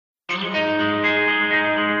Too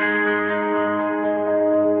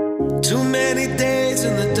many days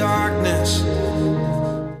in the darkness.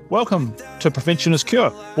 Welcome to Prevention is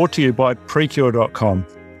Cure, brought to you by Precure.com,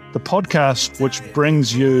 the podcast which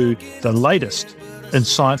brings you the latest in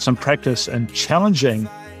science and practice and challenging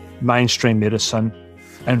mainstream medicine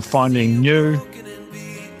and finding new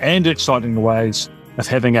and exciting ways of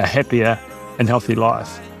having a happier and healthy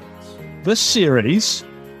life. This series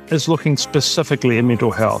is looking specifically at mental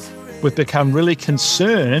health. We've become really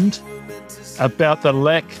concerned about the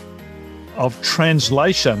lack of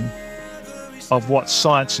translation of what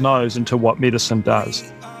science knows into what medicine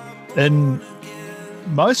does. In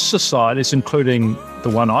most societies, including the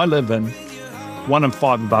one I live in, 1 in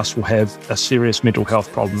 5 of us will have a serious mental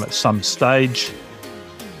health problem at some stage.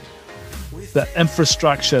 The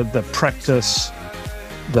infrastructure, the practice,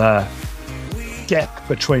 the gap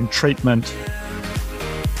between treatment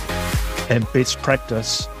and best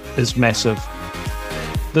practice is massive.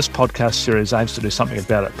 This podcast series aims to do something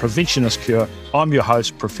about it. Prevention is Cure. I'm your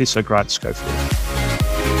host, Professor Grant Schofield.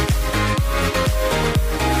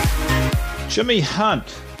 Jimmy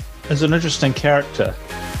Hunt is an interesting character.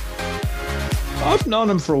 I've known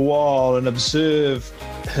him for a while and observed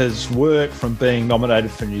his work from being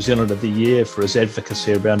nominated for New Zealand of the Year for his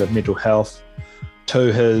advocacy around mental health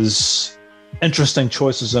to his interesting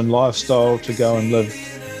choices in lifestyle to go and live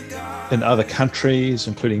in other countries,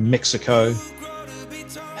 including Mexico.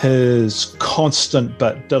 His constant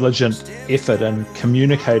but diligent effort in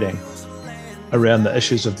communicating around the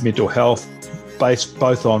issues of mental health, based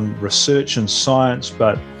both on research and science,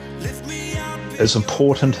 but as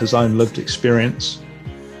important, his own lived experience.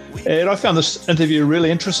 And I found this interview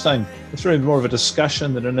really interesting. It's really more of a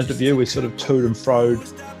discussion than an interview. We sort of toed and froed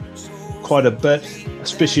quite a bit,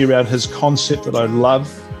 especially around his concept that I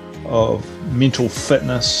love of mental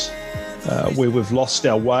fitness, where we've lost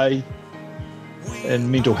our way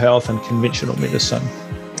in mental health and conventional medicine.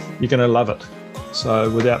 You're going to love it.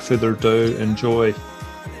 So without further ado, enjoy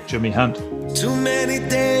Jimmy Hunt. Too many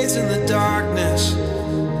days in the darkness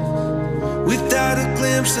without a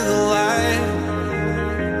glimpse of the light.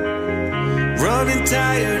 Running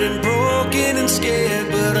tired and broken and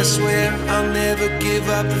scared, but I swear I'll never give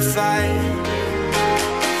up the fight.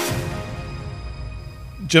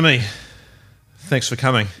 Jimmy, thanks for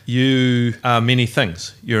coming. You are many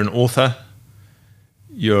things. You're an author.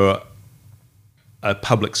 You're a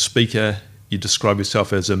public speaker. You describe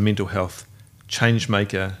yourself as a mental health change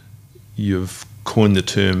maker. You've coined the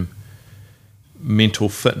term mental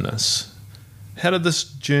fitness. How did this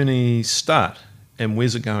journey start and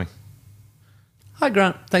where's it going? Hi,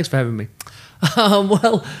 Grant. Thanks for having me.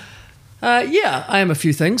 I am a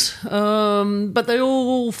few things, but they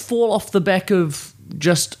all fall off the back of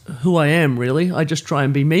just who I am, really. I just try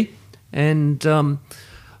and be me. And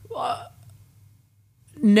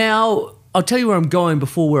now I'll tell you where I'm going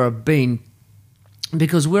before where I've been,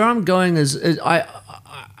 because where I'm going is I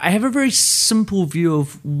have a very simple view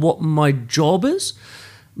of what my job is.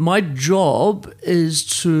 My job is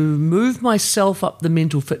to move myself up the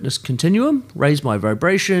mental fitness continuum, raise my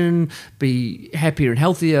vibration, be happier and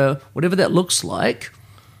healthier, whatever that looks like.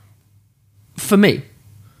 For me,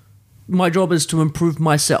 my job is to improve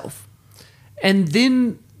myself. And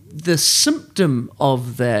then the symptom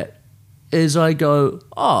of that is I go,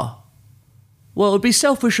 well, it'd be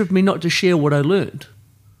selfish of me not to share what I learned.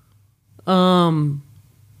 I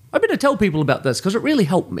better tell people about this because it really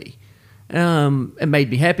helped me. It made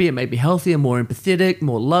me happy, it made me healthier, more empathetic,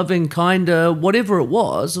 more loving, kinder, whatever it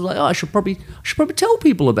was. I was like, I should probably tell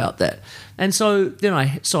people about that. And so then I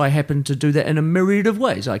happen to do that in a myriad of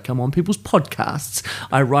ways. I come on people's podcasts,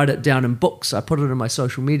 I write it down in books, I put it in my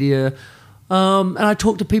social media, and I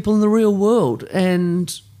talk to people in the real world.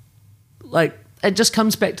 And like, it just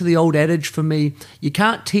comes back to the old adage for me, you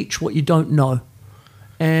can't teach what you don't know.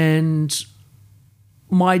 And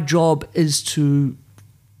my job is to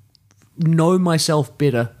know myself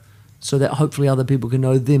better so that hopefully other people can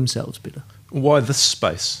know themselves better. Why this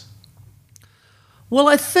space? Well,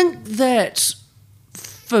 I think that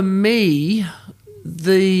for me,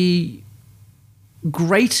 the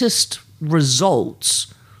greatest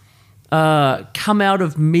results come out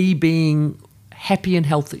of me being happy and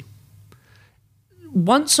healthy.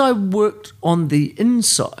 Once I worked on the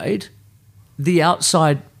inside, the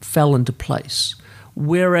outside fell into place.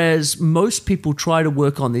 Whereas most people try to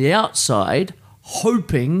work on the outside,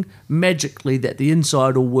 hoping magically that the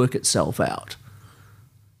inside will work itself out.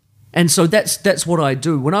 And so that's what I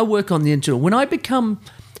do. When I work on the internal, when I become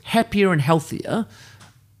happier and healthier,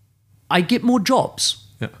 I get more jobs.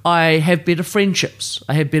 Yeah. I have better friendships.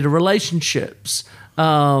 I have better relationships.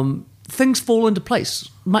 things fall into place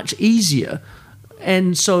much easier.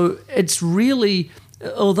 And so it's really,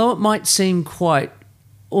 although it might seem quite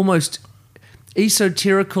almost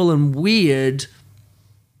esoterical and weird,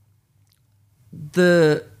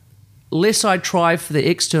 the less I try for the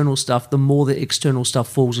external stuff, the more the external stuff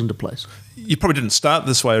falls into place. You probably didn't start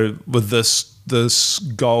this way with this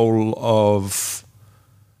goal of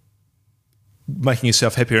making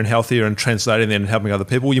yourself happier and healthier and translating that and helping other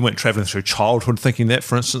people. You weren't travelling through childhood thinking that,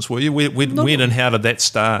 for instance, were you? When and how did that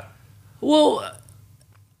start? Well,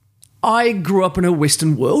 I grew up in a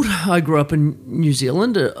Western world. I grew up in New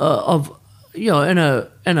Zealand, in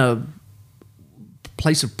a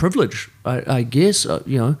place of privilege, I guess.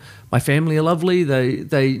 My family are lovely.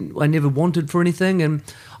 I never wanted for anything, and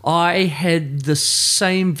I had the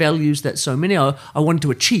same values that so many. I wanted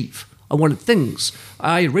to achieve. I wanted things.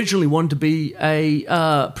 I originally wanted to be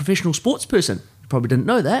a professional sports person. You probably didn't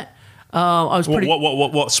know that. I was pretty.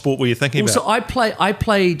 What sport were you thinking about? So I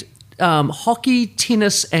played hockey,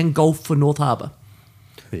 tennis, and golf for North Harbour.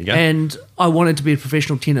 There you go. And I wanted to be a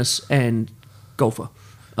professional tennis and golfer.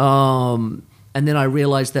 And then I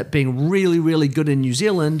realised that being really, really good in New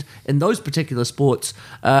Zealand in those particular sports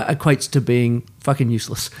equates to being fucking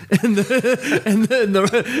useless in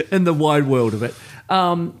the wide world of it.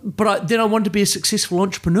 But then I wanted to be a successful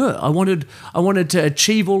entrepreneur. I wanted to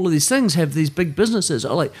achieve all of these things, have these big businesses.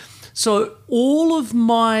 So all of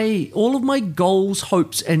my goals,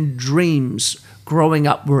 hopes, and dreams growing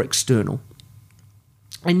up were external.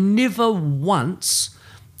 I never once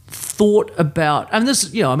thought about, and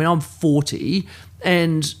this, I'm 40,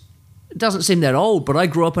 and it doesn't seem that old, but I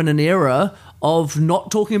grew up in an era of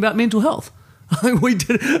not talking about mental health. We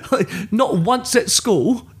did not once at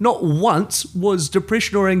school, not once was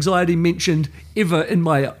depression or anxiety mentioned ever in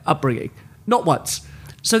my upbringing. Not once.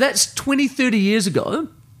 So that's 20, 30 years ago.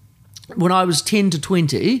 When I was 10 to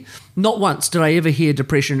 20, not once did I ever hear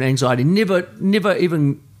depression and anxiety. Never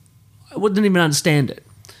even, I wouldn't even understand it.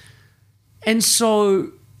 And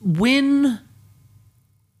so when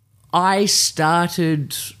I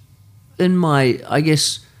started in my, I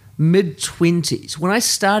guess, mid-20s, when I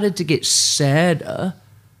started to get sadder,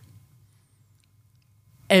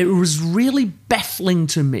 it was really baffling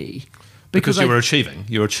to me. Because you were achieving.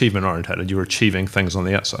 You were achievement-orientated. You were achieving things on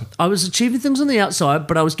the outside. I was achieving things on the outside,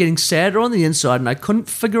 but I was getting sadder on the inside, and I couldn't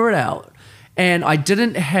figure it out. And I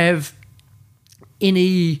didn't have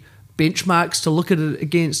any benchmarks to look at it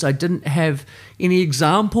against. I didn't have any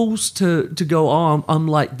examples to go, I'm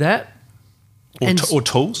like that. Or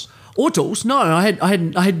tools? Or tools. No, I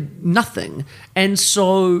had nothing. And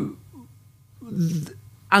so,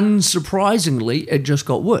 unsurprisingly, it just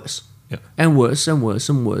got worse. Yeah. And worse and worse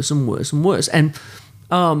and worse and worse and worse. And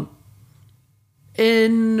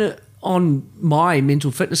on my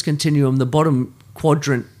mental fitness continuum, the bottom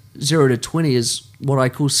quadrant, 0 to 20, is what I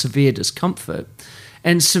call severe discomfort.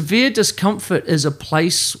 And severe discomfort is a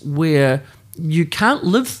place where you can't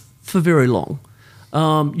live for very long.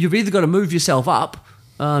 You've either got to move yourself up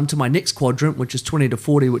to my next quadrant, which is 20 to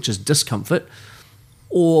 40, which is discomfort,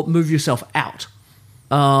 or move yourself out,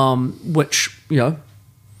 which,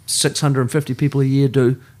 650 people a year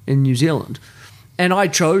do in New Zealand. And I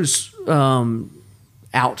chose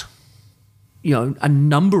out, a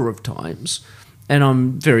number of times. And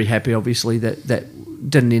I'm very happy, obviously, that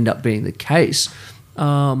didn't end up being the case.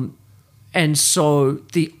 And so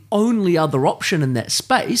the only other option in that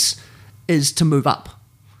space is to move up.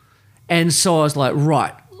 And so I was like,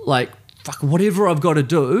 right, fuck, whatever I've got to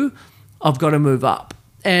do, I've got to move up.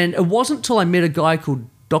 And it wasn't until I met a guy called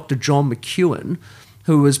Dr. John McEwen,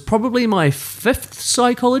 who was probably my 5th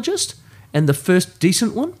psychologist and the first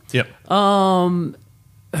decent one, yep.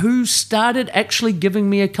 Who started actually giving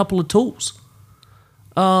me a couple of tools.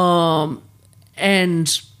 And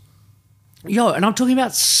I'm talking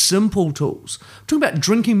about simple tools. I'm talking about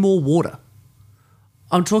drinking more water.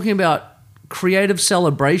 I'm talking about creative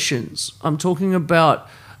celebrations. I'm talking about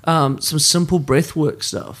some simple breathwork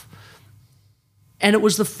stuff. And it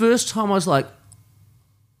was the first time I was like,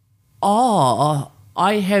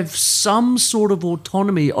 I have some sort of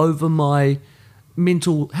autonomy over my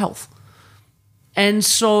mental health. And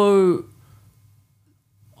so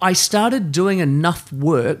I started doing enough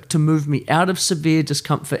work to move me out of severe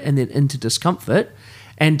discomfort and then into discomfort.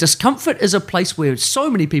 And discomfort is a place where so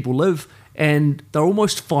many people live and they're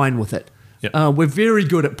almost fine with it. Yep. We're very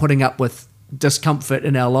good at putting up with discomfort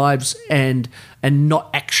in our lives and not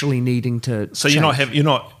actually needing to So change.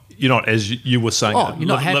 you're not, as you were saying, you're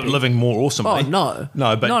not happy. living more awesomely. Oh, no.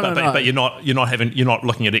 No, but No. you're not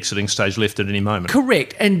looking at exiting stage left at any moment.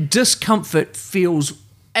 Correct. And discomfort feels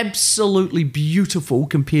absolutely beautiful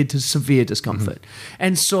compared to severe discomfort.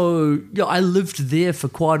 And so I lived there for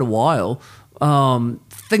quite a while,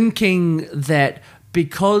 thinking that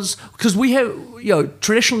because we have,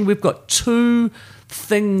 traditionally we've got two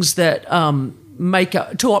things that make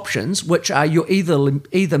up, two options, which are you're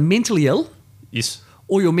either mentally ill, Yes.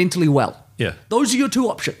 or you're mentally well. Yeah. Those are your two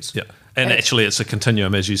options. Yeah. And actually, it's a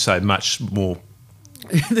continuum, as you say, much more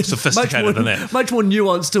sophisticated than that. Much more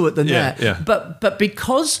nuance to it than that. Yeah. But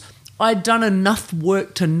because I'd done enough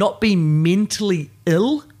work to not be mentally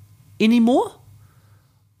ill anymore,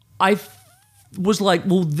 I was like,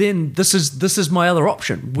 well, then this is my other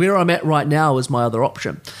option. Where I'm at right now is my other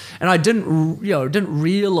option, and I didn't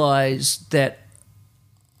realize that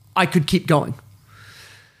I could keep going.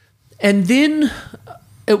 And then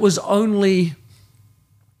it was only.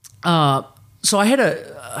 So I had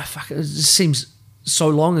it seems so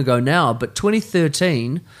long ago now, but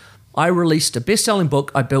 2013, I released a best-selling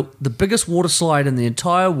book. I built the biggest water slide in the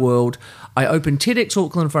entire world. I opened TEDx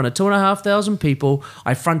Auckland in front of 2,500 people.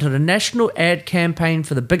 I fronted a national ad campaign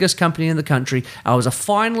for the biggest company in the country. I was a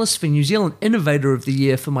finalist for New Zealand Innovator of the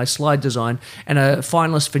Year for my slide design and a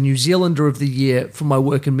finalist for New Zealander of the Year for my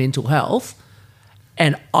work in mental health.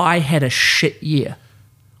 And I had a shit year.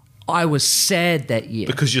 I was sad that year.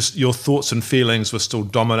 Because your thoughts and feelings were still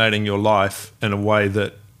dominating your life in a way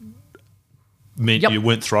that meant you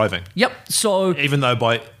weren't thriving. Yep. So even though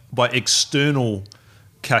by external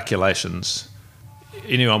calculations,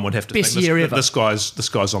 anyone would have to Best think year ever. this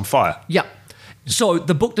guy's on fire. Yep. So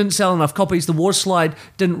the book didn't sell enough copies, the water slide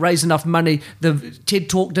didn't raise enough money, the TED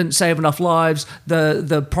Talk didn't save enough lives,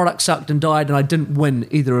 the product sucked and died, and I didn't win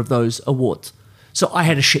either of those awards. So I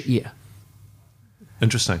had a shit year.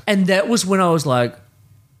 Interesting. And that was when I was like,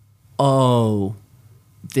 oh,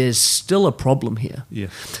 there's still a problem here. Yeah.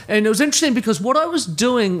 And it was interesting because what I was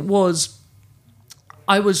doing was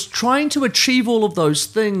I was trying to achieve all of those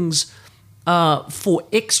things for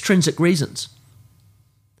extrinsic reasons.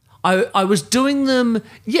 I was doing them,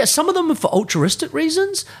 some of them were for altruistic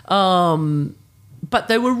reasons, but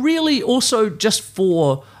they were really also just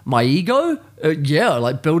for my ego.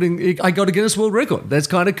 Like building, I got a Guinness World Record. That's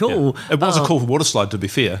kind of cool. Yeah. It was a cool water slide, to be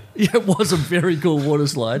fair. Yeah, it was a very cool water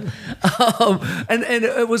slide, and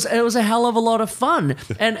it was a hell of a lot of fun.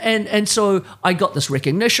 And so I got this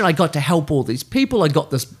recognition. I got to help all these people. I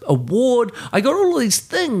got this award. I got all of these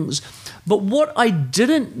things. But what I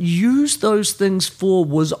didn't use those things for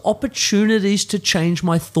was opportunities to change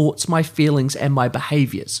my thoughts, my feelings, and my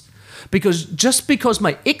behaviors. Because just because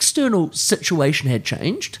my external situation had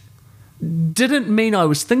changed didn't mean I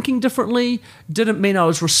was thinking differently, didn't mean I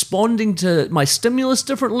was responding to my stimulus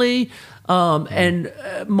differently, and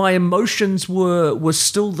my emotions were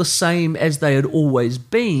still the same as they had always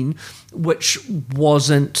been, which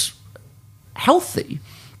wasn't healthy.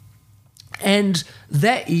 And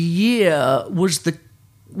that year was the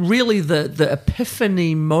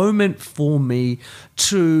epiphany moment for me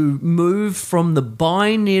to move from the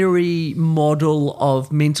binary model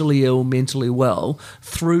of mentally ill, mentally well,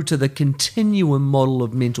 through to the continuum model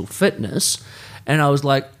of mental fitness. And I was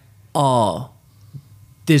like, oh,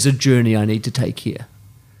 there's a journey I need to take here.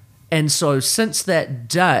 And so since that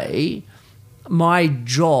day, my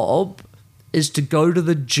job is to go to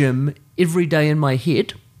the gym every day in my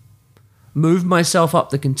head, move myself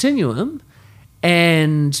up the continuum,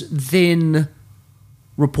 and then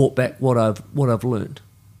report back what I've learned.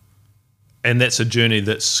 And that's a journey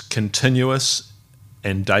that's continuous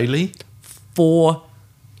and daily?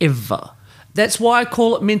 Forever. That's why I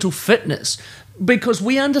call it mental fitness, because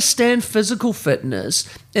we understand physical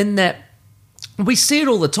fitness in that we see it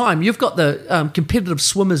all the time. You've got the competitive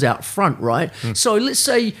swimmers out front, right? So let's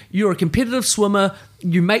say you're a competitive swimmer,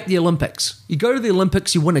 you make the Olympics. You go to the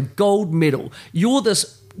Olympics, you win a gold medal. You're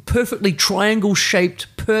this perfectly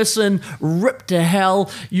triangle-shaped person, ripped to hell.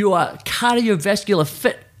 You are cardiovascular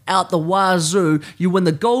fit out the wazoo. You win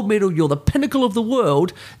the gold medal. You're the pinnacle of the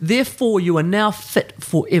world. Therefore, you are now fit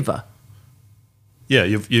forever. Yeah,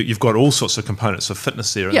 you've got all sorts of components of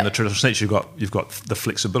fitness there. Yeah. In the traditional sense, you've got the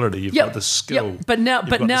flexibility, you've got the skill, Yep. But now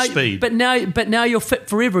the speed. but now you're fit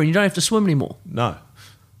forever, and you don't have to swim anymore. No.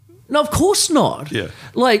 No, of course not. Yeah.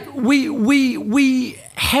 Like we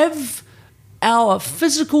have our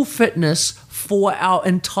physical fitness for our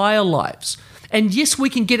entire lives. And yes, we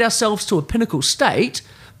can get ourselves to a pinnacle state,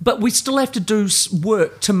 but we still have to do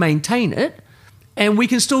work to maintain it, and we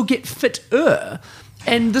can still get fitter.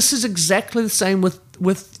 And this is exactly the same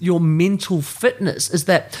with your mental fitness, is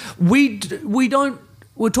that we don't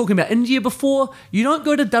we're talking about India before. You don't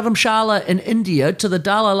go to Dharamshala in India to the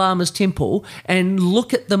Dalai Lama's temple and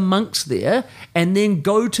look at the monks there and then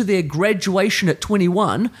go to their graduation at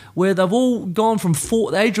 21, where they've all gone from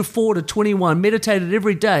the age of 4 to 21, meditated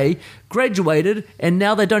every day, graduated, and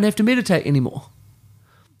now they don't have to meditate anymore.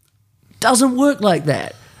 Doesn't work like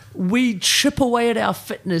that. We chip away at our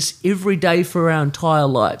fitness every day for our entire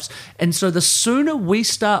lives. And so the sooner we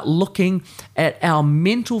start looking at our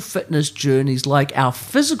mental fitness journeys like our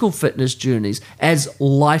physical fitness journeys as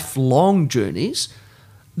lifelong journeys,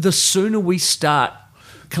 the sooner we start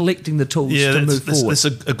collecting the tools to move forward. That's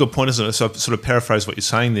a good point, isn't it? So I sort of paraphrase what you're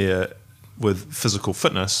saying there with physical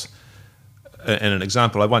fitness. And an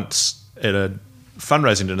example, I once at a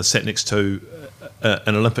fundraising dinner sat next to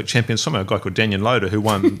an Olympic champion swimmer, a guy called Danyon Loader, who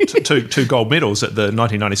won two gold medals at the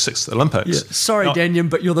 1996 Olympics. Yeah. Sorry, Danyon,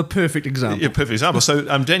 but you're the perfect example. Yeah, perfect example. So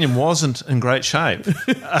Danyon wasn't in great shape. Sorry,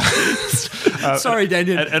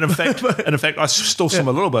 Danyon. And in fact, I still swim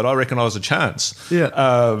a little bit. I reckon I was a chance.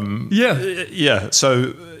 Yeah. Yeah.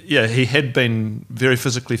 So he had been very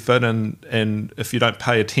physically fit, and if you don't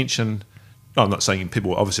pay attention. No, I'm not saying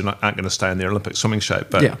people obviously aren't going to stay in their Olympic swimming shape,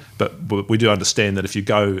 but we do understand that if you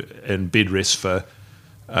go and bed rest for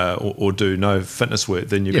or do no fitness work,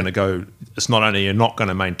 then you're going to go. It's not only you're not going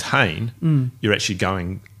to maintain, you're actually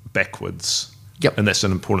going backwards. Yep. And that's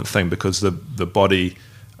an important thing because the body,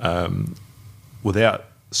 without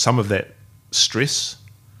some of that stress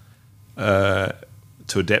to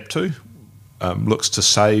adapt to, looks to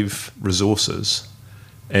save resources.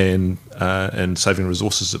 And saving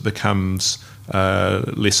resources, it becomes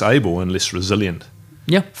less able and less resilient,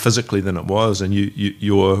 physically than it was. And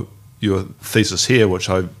your thesis here, which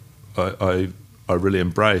I really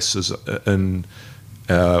embrace, is in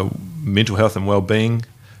mental health and well-being.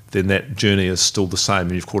 Then that journey is still the same,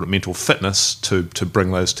 and you've called it mental fitness to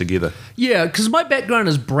bring those together. Yeah, because my background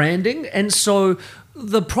is branding, and so.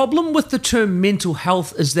 The problem with the term mental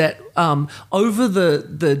health is that over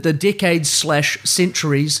the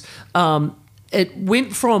decades/centuries, it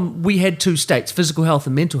went from we had two states, physical health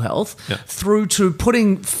and mental health, through to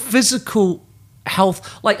putting physical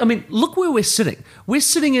health. Look where we're sitting. We're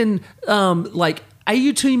sitting in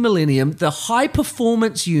AUT Millennium, the high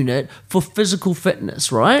performance unit for physical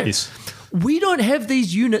fitness, right? Yes. We don't have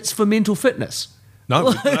these units for mental fitness.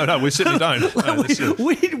 No, we certainly don't.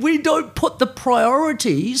 We don't put the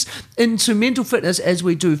priorities into mental fitness as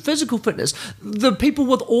we do physical fitness. The people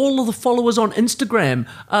with all of the followers on Instagram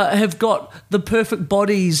have got the perfect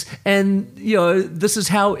bodies, and this is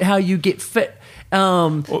how you get fit.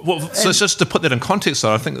 So just to put that in context,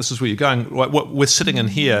 though, I think this is where you're going. Like what we're sitting in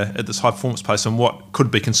here at this high performance place, and what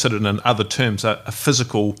could be considered in other terms a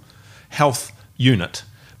physical health unit.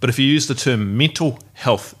 But if you use the term mental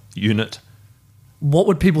health unit, what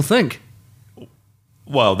would people think?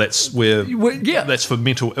 Well, that's where that's for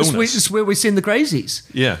mental illness. It's where we send the crazies.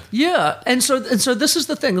 Yeah. And so this is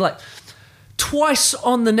the thing. Like twice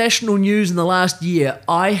on the national news in the last year,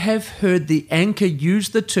 I have heard the anchor use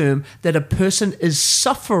the term that a person is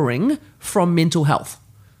suffering from mental health.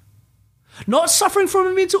 Not suffering from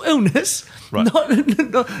a mental illness, right.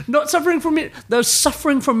 not suffering from it. They're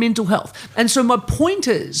suffering from mental health. And so my point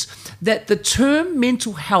is that the term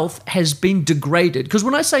mental health has been degraded. Because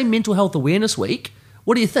when I say Mental Health Awareness Week,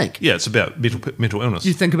 what do you think? Yeah, it's about mental illness.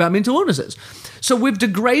 You think about mental illnesses. So we've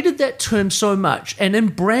degraded that term so much. And in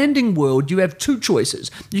branding world, you have two choices.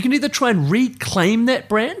 You can either try and reclaim that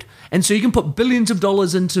brand, and so you can put billions of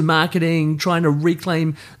dollars into marketing, trying to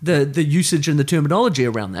reclaim the usage and the terminology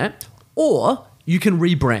around that, or you can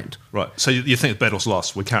rebrand. Right. So you think the battle's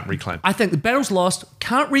lost, we can't reclaim. I think the battle's lost,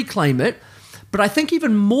 can't reclaim it, but I think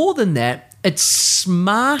even more than that, it's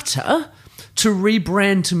smarter to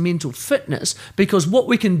rebrand to mental fitness, because what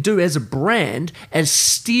we can do as a brand is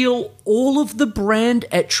steal all of the brand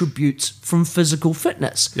attributes from physical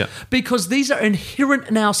fitness. Yeah. Because these are inherent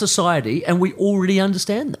in our society and we already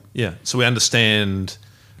understand them. Yeah. So we understand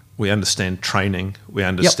training, we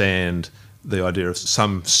understand the idea of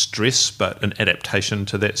some stress, but an adaptation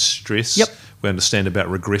to that stress. Yep. We understand about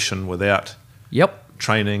regression without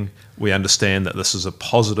training. We understand that this is a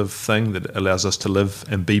positive thing that allows us to live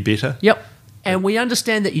and be better. Yep. And we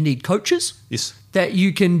understand that you need coaches. Yes. That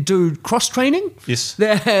you can do cross training. Yes.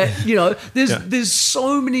 That there's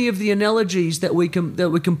so many of the analogies that we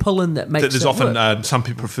can pull in that makes there's that often work. Some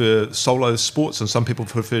people prefer solo sports and some people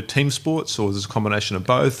prefer team sports, or there's a combination of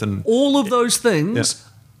both, and all of those things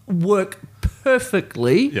work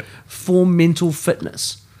perfectly for mental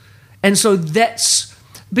fitness. And so that's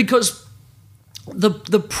because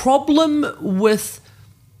the problem with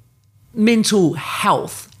mental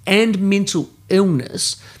health and mental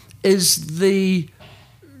illness is the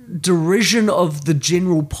derision of the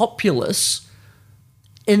general populace,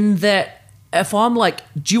 in that if I'm like,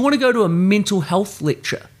 do you want to go to a mental health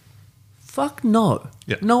lecture? Fuck no.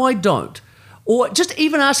 Yeah. No, I don't. Or just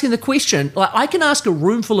even asking the question, like I can ask a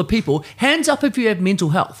room full of people, hands up if you have mental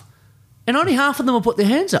health. And only half of them will put their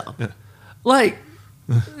hands up. Yeah. Like,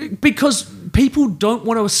 because people don't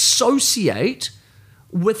want to associate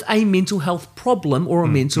with a mental health problem or a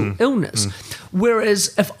mental illness.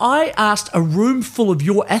 Whereas if I asked a room full of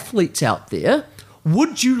your athletes out there,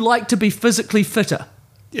 would you like to be physically fitter?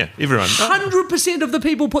 Yeah, everyone. 100% of the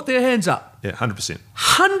people put their hands up. Yeah, 100%.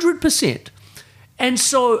 100%. And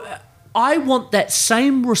so I want that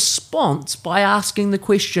same response by asking the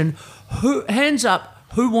question, hands up,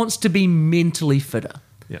 who wants to be mentally fitter?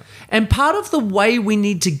 Yeah. And part of the way we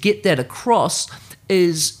need to get that across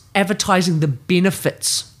is advertising the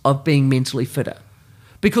benefits of being mentally fitter.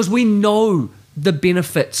 Because we know the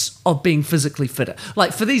benefits of being physically fitter.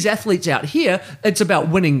 Like for these athletes out here, it's about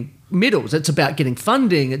winning medals, it's about getting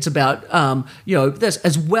funding, it's about this,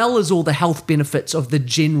 as well as all the health benefits of the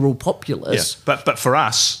general populace. Yeah, but for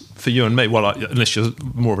us, for you and me, well, unless you're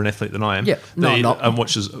more of an athlete than I am, I'm not.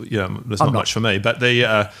 Which is there's not much for me. But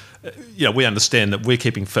we understand that we're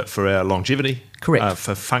keeping fit for our longevity, correct,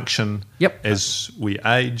 for function, yep, as we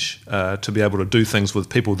age, to be able to do things with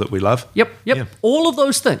people that we love. Yep, Yeah. all of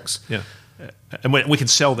those things. Yeah. And we can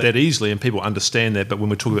sell that easily, and people understand that. But when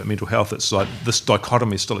we talk about mental health, it's like this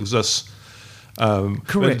dichotomy still exists.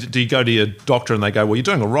 Correct. Do you go to your doctor and they go, "Well, you're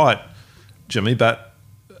doing all right, Jimmy, but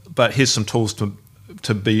here's some tools to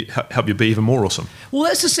help you be even more awesome." Well,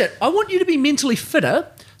 that's just it. I want you to be mentally fitter,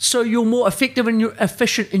 so you're more effective and you're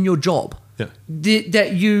efficient in your job. Yeah.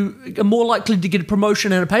 That you are more likely to get a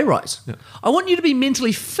promotion and a pay rise. Yeah. I want you to be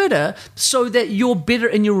mentally fitter so that you're better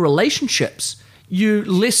in your relationships. You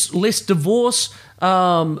less divorce,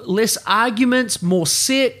 less arguments, more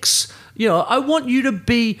sex. I want you to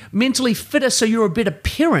be mentally fitter so you're a better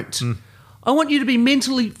parent. I want you to be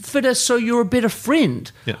mentally fitter so you're a better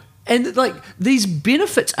friend. Yeah. And like these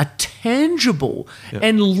benefits are tangible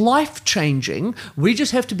and life-changing. We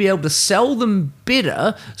just have to be able to sell them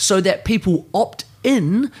better so that people opt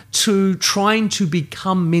in to trying to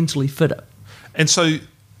become mentally fitter. And so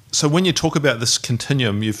when you talk about this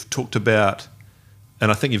continuum, you've talked about, and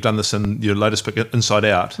I think you've done this in your latest book, Inside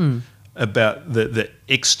Out, about the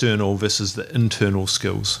external versus the internal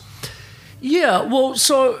skills. Yeah, well,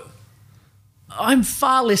 so I'm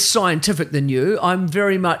far less scientific than you. I'm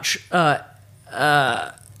very much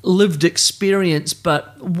lived experience,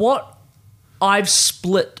 but what I've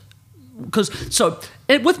split,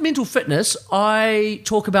 with mental fitness, I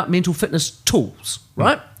talk about mental fitness tools,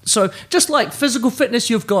 right? So just like physical fitness,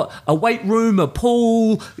 you've got a weight room, a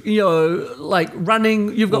pool, like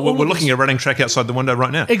running. You've got. We're looking at a running track outside the window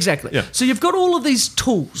right now. Exactly. Yeah. So you've got all of these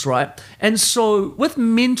tools, right? And so with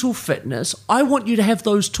mental fitness, I want you to have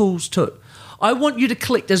those tools too. I want you to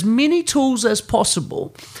collect as many tools as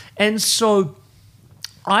possible. And so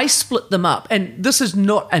I split them up. And this is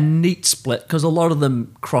not a neat split because a lot of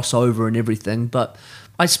them cross over and everything, but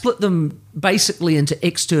I split them basically into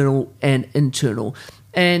external and internal.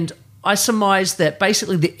 And I surmise that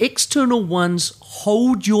basically the external ones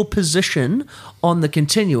hold your position on the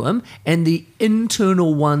continuum and the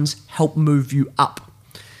internal ones help move you up.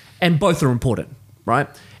 And both are important, right?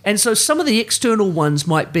 And so some of the external ones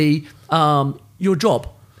might be your job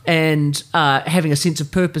and having a sense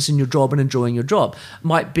of purpose in your job and enjoying your job.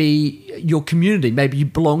 Might be your community. Maybe you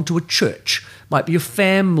belong to a church. Might be your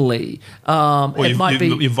family. Or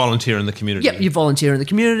you volunteer in the community. Yeah, you volunteer in the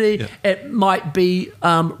community. Yeah. It might be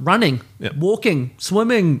running, walking,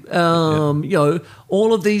 swimming,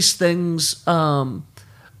 all of these things. I'll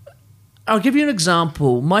give you an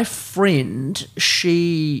example. My friend,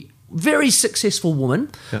 very successful woman,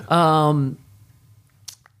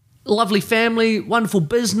 lovely family, wonderful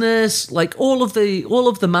business, like all of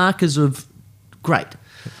the markers of great.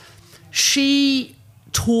 She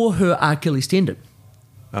tore her Achilles tendon.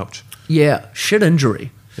 Ouch. Yeah, shit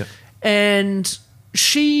injury. Yeah. And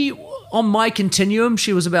she, on my continuum,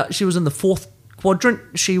 she was in the fourth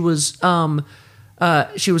quadrant. She was in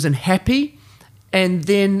happy, and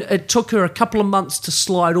then it took her a couple of months to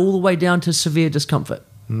slide all the way down to severe discomfort.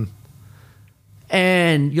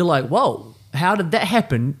 And you're like, whoa, how did that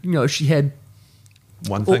happen? She had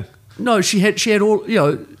one thing. She had all,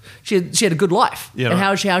 she had a good life. Yeah, and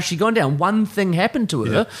right. how's she gone down? One thing happened to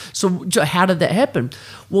her. Yeah. So how did that happen?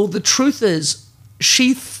 Well, the truth is,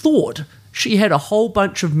 she thought she had a whole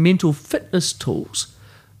bunch of mental fitness tools.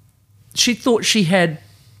 She thought she had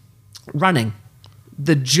running,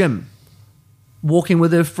 the gym, walking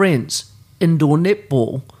with her friends, indoor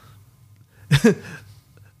netball,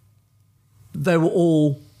 they were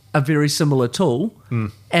all a very similar tool,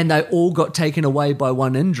 and they all got taken away by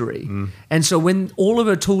one injury. And so when all of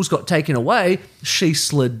her tools got taken away, she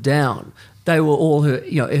slid down. They were all her, her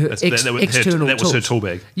external that tools. was her tool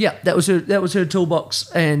bag. Yeah, that was her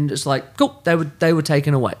toolbox, and it's like, cool, they were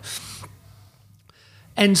taken away.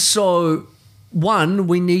 And so, one,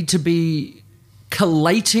 we need to be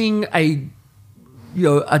collating a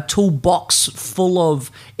toolbox full of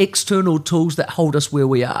external tools that hold us where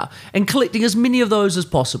we are, and collecting as many of those as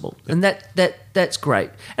possible. And that's great.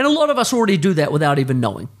 And a lot of us already do that without even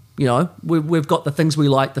knowing. We've got the things we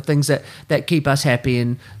like, the things that keep us happy,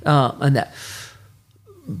 and that.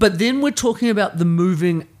 But then we're talking about the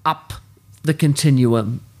moving up the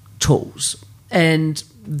continuum tools, and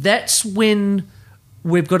that's when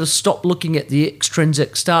we've got to stop looking at the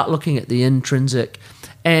extrinsic, start looking at the intrinsic,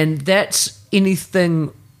 and that's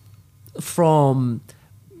anything from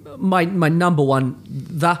my number one,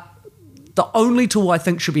 the only tool I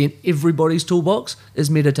think should be in everybody's toolbox is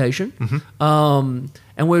meditation.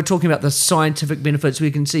 And we're talking about the scientific benefits.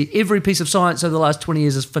 We can see every piece of science over the last 20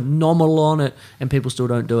 years is phenomenal on it, and people still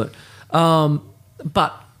don't do it.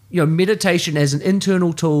 But meditation as an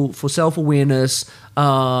internal tool for self-awareness,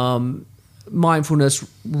 mindfulness,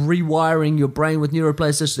 rewiring your brain with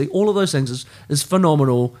neuroplasticity, all of those things is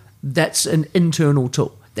phenomenal. That's an internal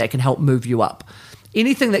tool that can help move you up.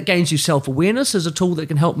 Anything that gains you self-awareness is a tool that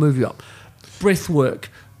can help move you up. Breath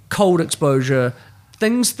work, cold exposure,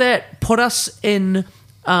 things that put us in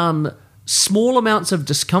small amounts of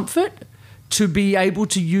discomfort to be able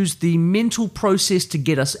to use the mental process to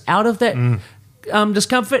get us out of that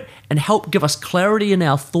discomfort and help give us clarity in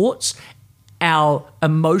our thoughts, our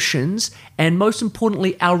emotions, and most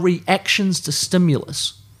importantly, our reactions to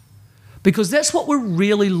stimulus. Because that's what we're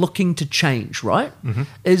really looking to change, right?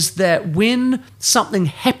 Is that when something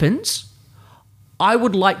happens, I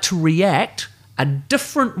would like to react a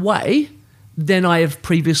different way than I have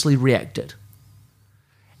previously reacted.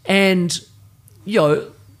 And,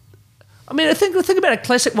 I think about a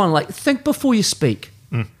classic one, like think before you speak.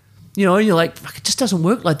 And you're like, fuck, it just doesn't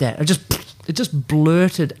work like that. It just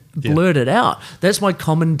blurted out. That's my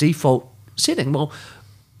common default setting. Well,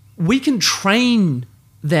 we can train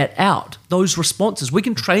that out, those responses. We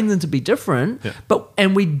can train them to be different,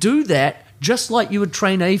 and we do that just like you would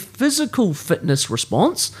train a physical fitness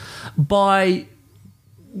response by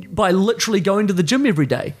literally going to the gym every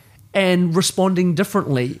day and responding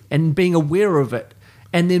differently and being aware of it,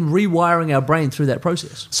 and then rewiring our brain through that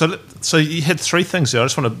process. So you had three things there. I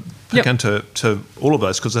just want to pick into all of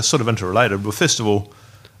those because they're sort of interrelated. Well, first of all,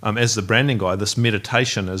 as the branding guy, this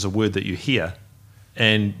meditation is a word that you hear,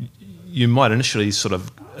 and you might initially sort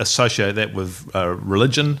of associate that with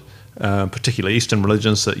religion, particularly Eastern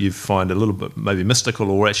religions that you find a little bit maybe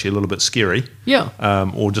mystical or actually a little bit scary,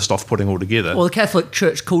 or just off-putting altogether. Well, the Catholic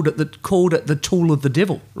Church called it the tool of the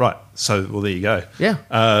devil. Right. So, well, there you go. Yeah.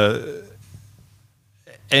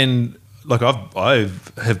 And like I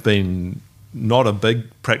have been not a big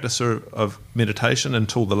practicer of meditation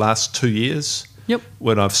until the last 2 years. Yep.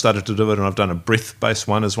 When I've started to do it, and I've done a breath-based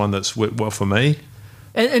one as one that's worked well for me.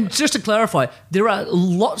 And just to clarify, there are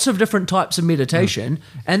lots of different types of meditation,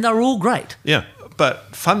 and they're all great. Yeah,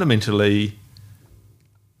 but fundamentally,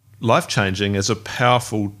 life-changing is a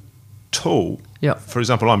powerful tool. Yeah. For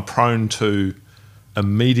example, I'm prone to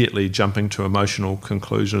immediately jumping to emotional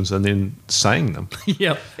conclusions and then saying them.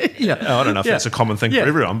 Yeah. I don't know if that's a common thing for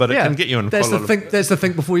everyone, but it can get you in quite a lot of... That's the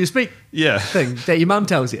think before you speak thing that your mum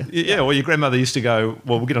tells you. Yeah, well, your grandmother used to go,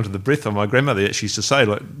 well, we'll get onto the breath, and my grandmother actually used to say,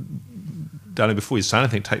 like, darling, before you say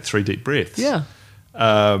anything, take 3 deep breaths. Yeah.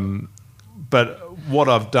 But what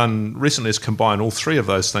I've done recently is combine all three of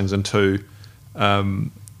those things into... I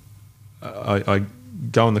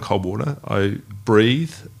go in the cold water, I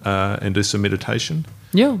breathe and do some meditation.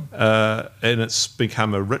 Yeah. And it's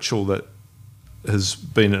become a ritual that has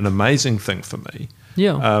been an amazing thing for me.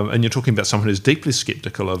 Yeah. And you're talking about someone who's deeply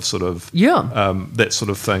skeptical of sort of that sort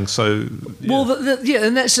of thing. So well,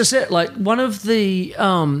 and that's just it. Like one of the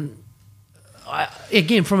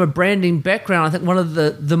again, from a branding background, I think one of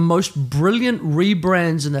the most brilliant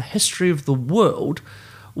rebrands in the history of the world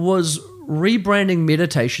was rebranding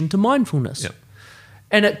meditation to mindfulness. Yep.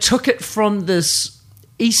 And it took it from this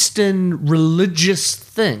Eastern religious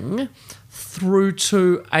thing through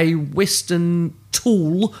to a Western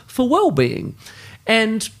tool for well-being.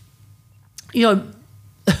 And,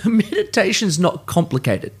 meditation's not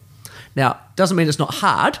complicated. Now, doesn't mean it's not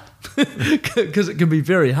hard, because it can be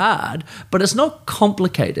very hard, but it's not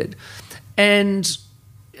complicated. And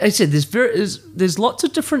I said there's lots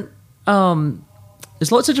of different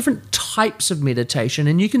There's lots of different types of meditation,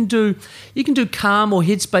 and you can do Calm or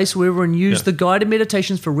Headspace or wherever and use the guided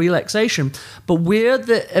meditations for relaxation. But where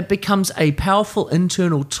it becomes a powerful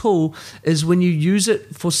internal tool is when you use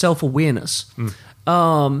it for self-awareness.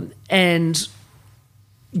 And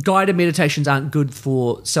guided meditations aren't good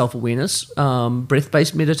for self-awareness.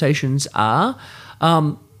 Breath-based meditations are.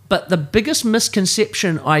 But the biggest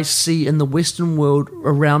misconception I see in the Western world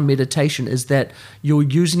around meditation is that you're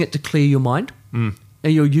using it to clear your mind.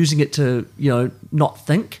 And you're using it to, not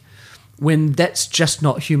think, when that's just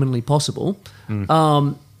not humanly possible.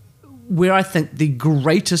 Where I think the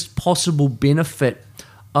greatest possible benefit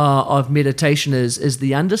of meditation is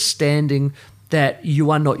the understanding that you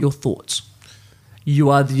are not your thoughts. You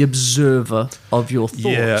are the observer of your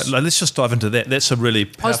thoughts. Yeah, let's just dive into that. That's a really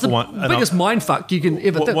powerful one. It's the biggest mindfuck you can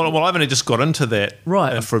ever think. Well, I've only just got into that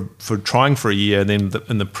for trying for a year, and then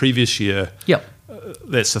in the previous year,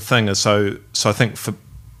 that's the thing. So I think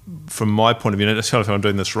from my point of view, and that's how if I'm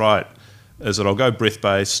doing this right, is that I'll go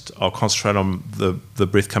breath-based, I'll concentrate on the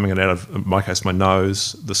breath coming in and out of, in my case, my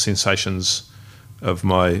nose, the sensations of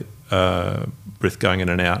my breath going in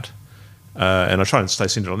and out. And I try and stay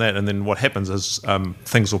centered on that. And then what happens is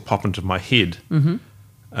things will pop into my head.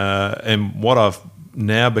 And what I've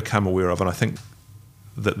now become aware of, and I think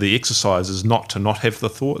that the exercise is not to not have the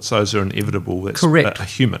thoughts. Those are inevitable. That's correct. A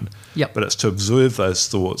human. Yep. But it's to observe those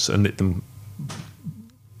thoughts and let them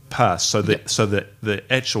pass. So that the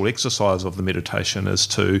actual exercise of the meditation is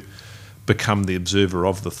to become the observer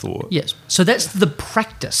of the thought. Yes. So that's the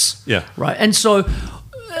practice. Yeah. Right. And so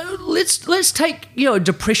let's take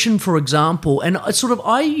depression for example, and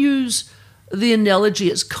I use the analogy.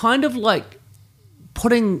 It's kind of like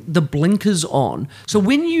putting the blinkers on. So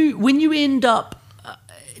when you end up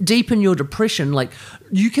deep in your depression, like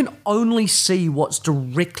you can only see what's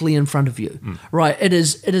directly in front of you, right? It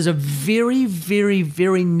is a very, very,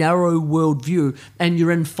 very narrow world view, and you're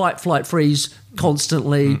in fight, flight, freeze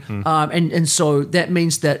constantly, and so that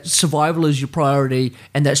means that survival is your priority,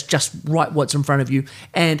 and that's just right what's in front of you.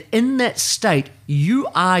 And in that state, you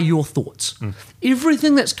are your thoughts.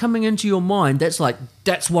 Everything that's coming into your mind, that's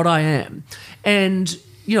what I am. And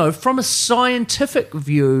from a scientific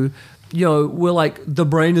view, we're like, the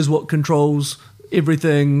brain is what controls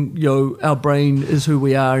everything. Our brain is who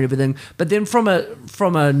we are and everything. But then from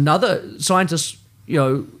another scientist,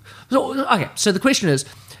 so the question is,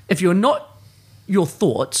 if you're not your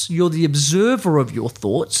thoughts, you're the observer of your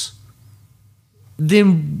thoughts,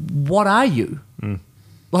 then what are you?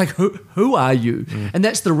 Like, who are you? And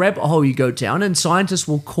that's the rabbit hole you go down, and scientists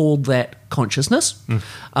will call that consciousness.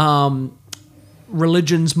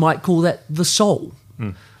 Religions might call that the soul.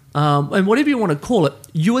 And whatever you want to call it,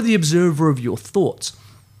 you are the observer of your thoughts.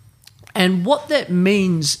 And what that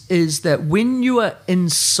means is that when you are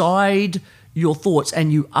inside your thoughts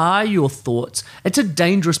and you are your thoughts, it's a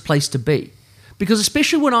dangerous place to be. Because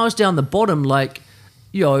especially when I was down the bottom,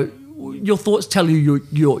 your thoughts tell you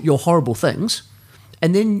your horrible things,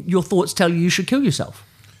 and then your thoughts tell you should kill yourself.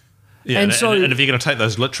 Yeah, and if you're going to take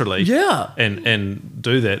those literally, and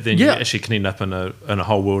do that, then you actually can end up in a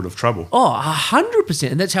whole world of trouble.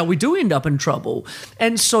 100%, and that's how we do end up in trouble.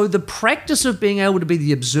 And so the practice of being able to be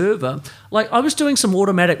the observer, like I was doing some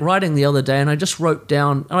automatic writing the other day, and I just wrote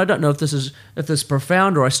down, and I don't know if this is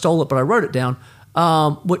profound or I stole it, but I wrote it down,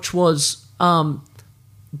 which was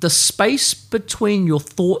the space between your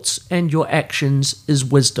thoughts and your actions is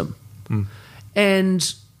wisdom,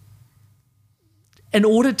 and in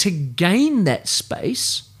order to gain that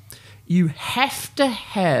space, you have to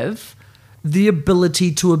have the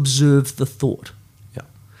ability to observe the thought. Yeah.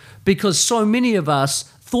 Because so many of us,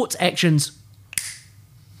 thoughts, actions,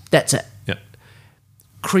 that's it. Yeah.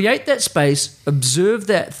 Create that space, observe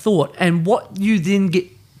that thought, and what you then get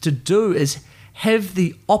to do is have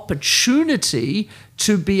the opportunity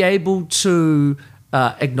to be able to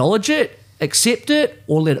acknowledge it, accept it,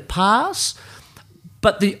 or let it pass.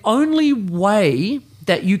 But the only way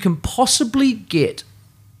that you can possibly get,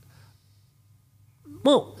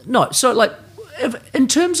 in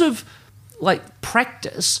terms of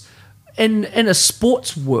practice, in a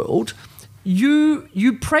sports world,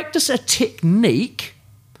 you practice a technique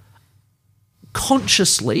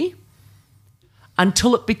consciously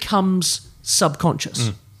until it becomes subconscious,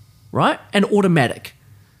 right? And automatic.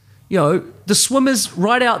 The swimmers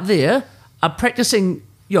right out there are practicing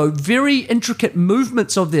very intricate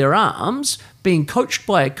movements of their arms, being coached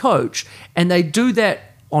by a coach, and they do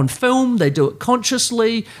that on film, they do it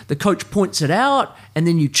consciously, the coach points it out, and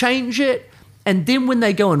then you change it, and then when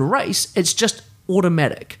they go and race, it's just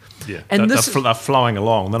automatic. Yeah, And they're flowing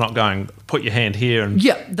along. They're not going, put your hand here and...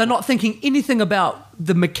 Yeah, they're not thinking anything about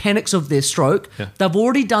the mechanics of their stroke. Yeah. They've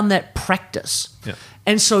already done that practice. Yeah.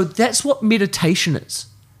 And so that's what meditation is.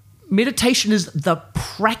 Meditation is the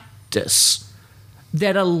practice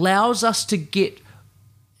that allows us to get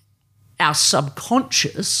our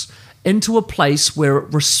subconscious into a place where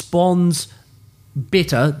it responds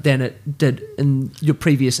better than it did in your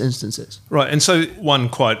previous instances. Right, and so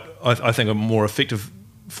one I think a more effective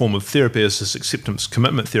form of therapy is this acceptance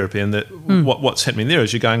commitment therapy, and that what's happening there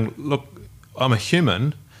is you're going, look, I'm a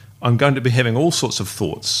human, I'm going to be having all sorts of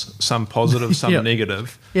thoughts, some positive, some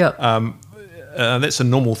negative. Yeah. That's a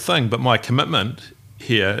normal thing, but my commitment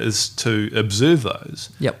here is to observe those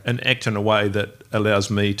and act in a way that allows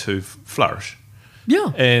me to flourish.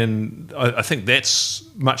 Yeah. And I think that's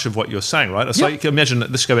much of what you're saying, right? So you can imagine,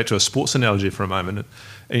 let's go back to a sports analogy for a moment.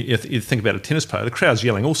 And you think about a tennis player, the crowd's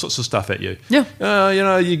yelling all sorts of stuff at you. Yeah. I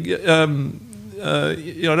don't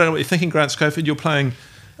know what you're thinking, Grant Schofield. You're playing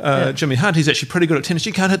Jimmy Hunt. He's actually pretty good at tennis.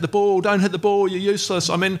 You can't hit the ball. Don't hit the ball. You're useless.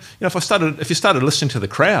 I mean, if you started listening to the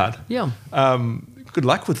crowd, good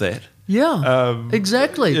luck with that. Yeah,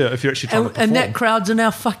 exactly. Yeah, if you're actually trying to perform. And that crowd's in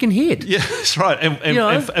our fucking head. Yeah, that's right.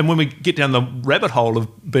 And when we get down the rabbit hole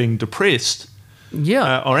of being depressed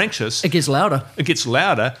or anxious, it gets louder. It gets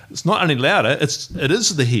louder. It's not only louder, it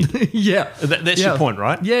is the head. That's your point,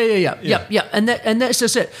 right? Yeah. And that's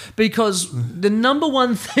just it. Because the number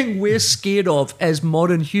one thing we're scared of as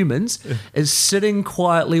modern humans is sitting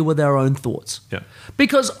quietly with our own thoughts. Yeah.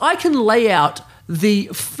 Because I can lay out the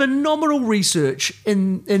phenomenal research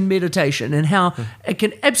in meditation and how it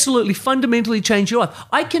can absolutely fundamentally change your life.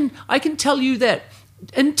 I can tell you that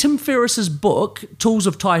in Tim Ferriss's book, Tools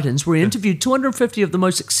of Titans, where he interviewed 250 of the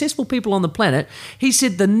most successful people on the planet, he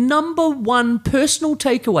said the number one personal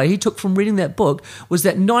takeaway he took from reading that book was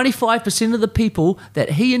that 95% of the people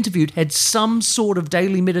that he interviewed had some sort of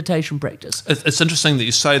daily meditation practice. It's interesting that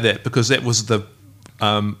you say that, because that was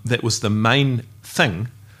the main thing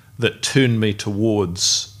that turned me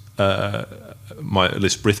towards my at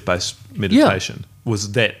least breath-based meditation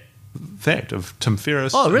was that fact of Tim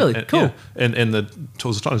Ferriss. Oh, really? Cool. And the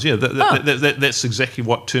Tools of Titans. Yeah, that's exactly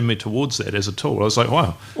what turned me towards that as a tool. I was like,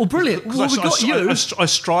 wow. Well, brilliant. Well, we got you. I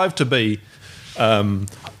strive to be,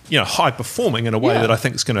 high performing in a way that I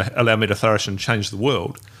think is going to allow me to flourish and change the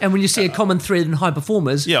world. And when you see a common thread in high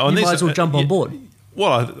performers, you might as well jump on board.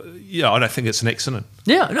 Well, I don't think it's an accident.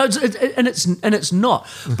 Yeah, no, it's not.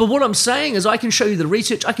 But what I'm saying is, I can show you the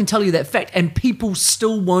research, I can tell you that fact, and people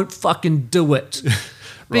still won't fucking do it.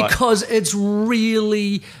 Right. Because it's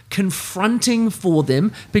really confronting for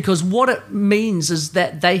them, because what it means is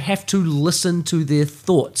that they have to listen to their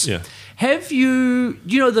thoughts. Yeah. Have you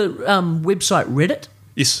know the website Reddit?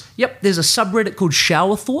 Yes. Yep, there's a subreddit called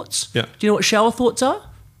Shower Thoughts. Yeah. Do you know what shower thoughts are?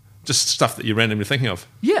 Just stuff that you're randomly thinking of.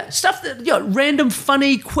 Yeah, stuff that, random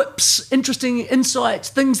funny quips, interesting insights,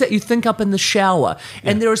 things that you think up in the shower.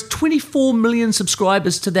 Yeah. And there is 24 million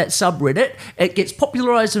subscribers to that subreddit. It gets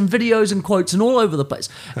popularized in videos and quotes and all over the place.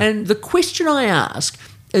 And the question I ask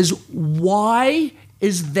is, why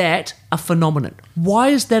is that a phenomenon? Why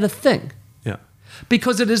is that a thing? Yeah.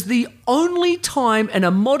 Because it is the only time in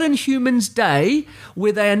a modern human's day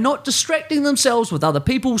where they are not distracting themselves with other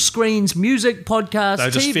people, screens, music, podcasts,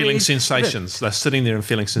 They're just TV, feeling sensations. They're sitting there and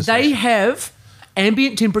feeling sensations. They have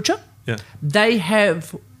ambient temperature. Yeah. They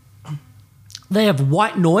have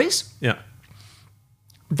white noise. Yeah.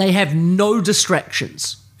 They have no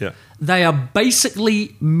distractions. Yeah. They are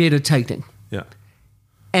basically meditating. Yeah.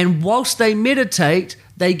 And whilst they meditate,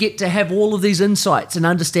 they get to have all of these insights and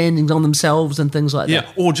understandings on themselves and things like that.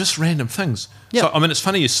 Yeah, or just random things. Yeah. So, it's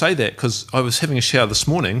funny you say that, because I was having a shower this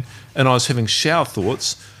morning and I was having shower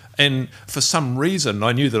thoughts, and for some reason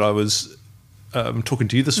I knew that I was talking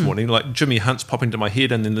to you this morning, like Jimmy Hunt's popping into my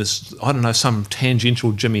head, and then there's, I don't know, some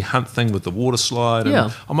tangential Jimmy Hunt thing with the water slide,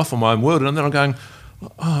 and I'm off on my own world, and then I'm going,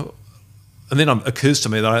 oh, and then it occurs to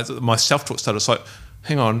me that my self-talk started. It's like,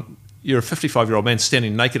 hang on, you're a 55-year-old man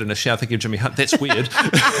standing naked in a shower thinking of Jimmy Hunt. That's weird.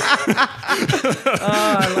 I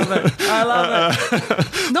love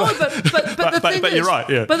it. No, but the thing is, you're right.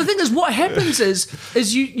 Yeah. But the thing is, what happens is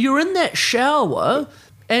you're in that shower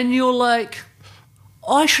and you're like,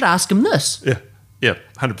 I should ask him this. Yeah,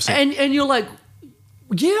 100%. And you're like,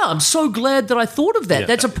 yeah, I'm so glad that I thought of that. Yeah.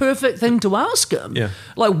 That's a perfect thing to ask him. Yeah.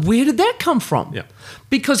 Like, where did that come from? Yeah.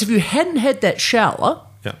 Because if you hadn't had that shower,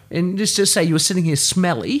 yeah, and just say you were sitting here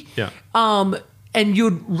smelly, yeah, and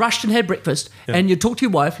you'd rushed and had breakfast, and you talked to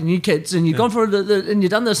your wife and your kids, and you'd gone for and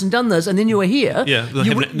you'd done this, and then you were here,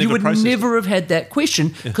 you would never have had that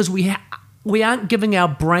question, because we aren't giving our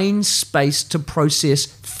brain space to process,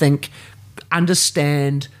 think,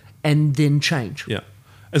 understand, and then change. Yeah.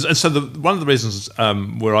 And so one of the reasons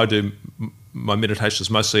where I do my meditations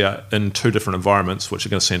mostly are in two different environments, which are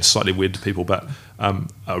going to sound slightly weird to people, but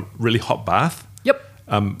a really hot bath. Yep.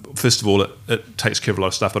 First of all, it takes care of a lot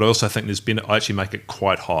of stuff, but I also think I actually make it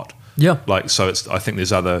quite hot. Yeah. I think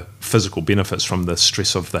there's other physical benefits from the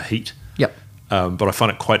stress of the heat. Yep. But I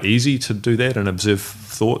find it quite easy to do that and observe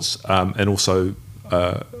thoughts, and also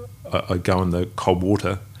I go in the cold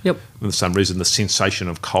water. Yep. For some reason, the sensation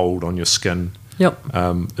of cold on your skin. Yep.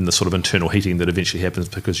 And the sort of internal heating that eventually happens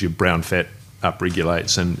because your brown fat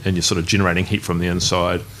upregulates and you're sort of generating heat from the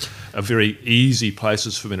inside are very easy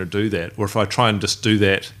places for me to do that. Or if I try and just do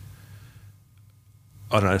that,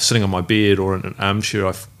 I don't know, sitting on my bed or in an armchair,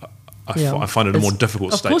 I find it a more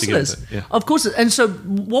difficult state to get into. Yeah. Of course it is. And so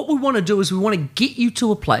what we want to do is we want to get you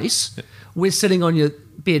to a place where sitting on your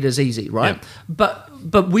bed is easy, right? Yeah.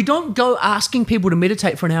 But we don't go asking people to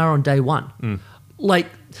meditate for an hour on day one.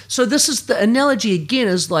 So this is the analogy again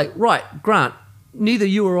is like, right, Grant, neither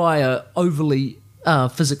you or I are overly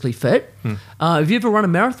physically fit. Have you ever run a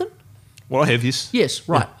marathon? Well, I have, yes. Yes,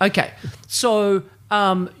 right. Yeah. Okay. So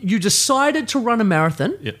you decided to run a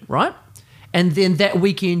marathon, right? And then that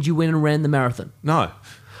weekend you went and ran the marathon. No.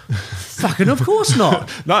 Fucking of course not.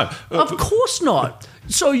 No. Of course not.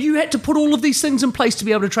 So you had to put all of these things in place to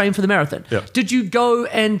be able to train for the marathon. Yeah. Did you go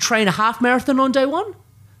and train a half marathon on day one?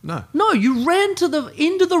 No. No, you ran to the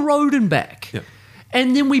end of the road and back. Yeah.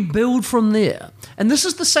 And then we build from there. And this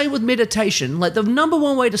is the same with meditation. Like the number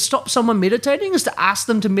one way to stop someone meditating is to ask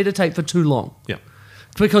them to meditate for too long. Yeah.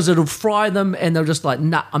 Because it'll fry them and they're just like,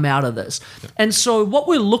 nah, I'm out of this. Yeah. And so what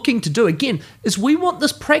we're looking to do, again, is we want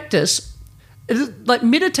this practice. Like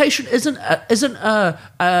meditation isn't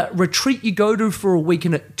a retreat you go to for a week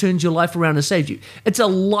and it turns your life around and saves you. It's a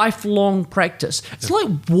lifelong practice. It's like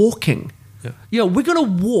walking. Yeah. We're going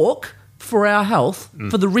to walk for our health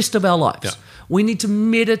for the rest of our lives. Yeah. We need to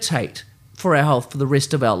meditate for our health for the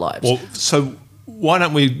rest of our lives. Well, so why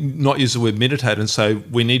don't we not use the word meditate and say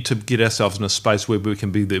we need to get ourselves in a space where we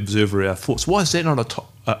can be the observer of our thoughts? Why is that not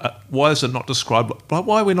why is it not described?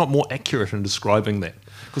 Why are we not more accurate in describing that?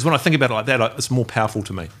 Because when I think about it like that, it's more powerful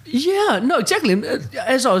to me. Yeah, no, exactly.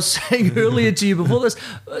 As I was saying earlier to you before this,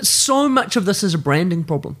 so much of this is a branding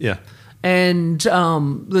problem. Yeah. And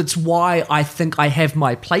that's why I think I have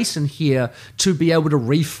my place in here to be able to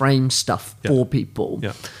reframe stuff for people.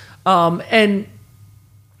 Yeah. And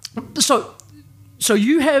so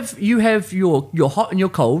you have your hot and your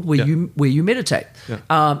cold where you meditate,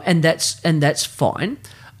 and that's fine.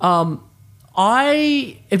 Have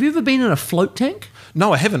you ever been in a float tank?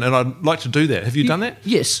 No, I haven't, and I'd like to do that. Have you done that?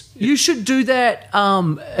 Yes, you should do that.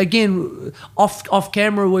 Again, off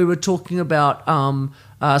camera, we were talking about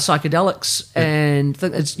psychedelics, and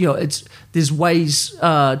there's ways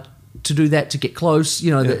to do that to get close.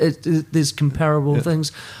 There's comparable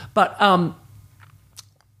things, but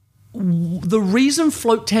the reason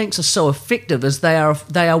float tanks are so effective is they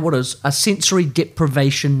are what is a sensory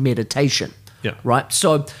deprivation meditation. Yeah. Right.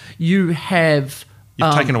 So you've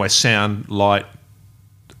taken away sound, light,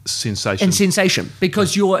 sensation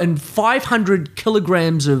because you're in 500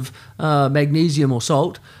 kilograms of magnesium or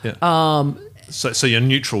salt. Yeah. So you're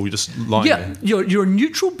neutral. You're just lying there. You're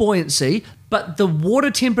neutral buoyancy, but the water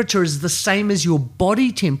temperature is the same as your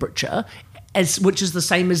body temperature, which is the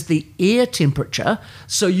same as the air temperature.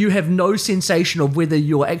 So you have no sensation of whether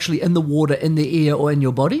you're actually in the water, in the air, or in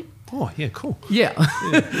your body. Oh, yeah, cool. Yeah.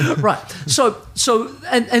 Right. So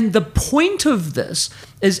and the point of this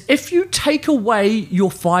is if you take away your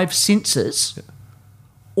five senses,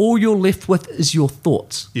 all you're left with is your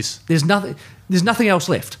thoughts. Yes. There's nothing else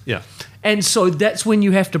left. Yeah. And so that's when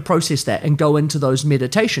you have to process that and go into those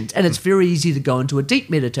meditations. And it's very easy to go into a deep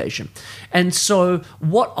meditation. And so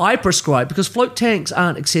what I prescribe, because float tanks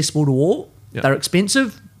aren't accessible to all, they're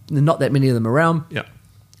expensive, there are not that many of them around. Yeah.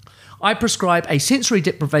 I prescribe a sensory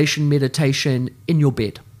deprivation meditation in your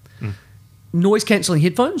bed. Noise-cancelling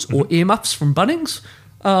headphones or earmuffs from Bunnings,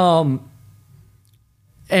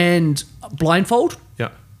 and blindfold,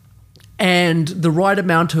 and the right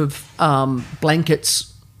amount of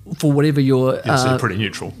blankets for whatever your so pretty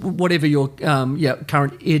neutral, whatever your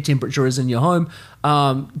current air temperature is in your home,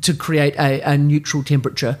 to create a neutral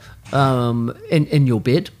temperature in your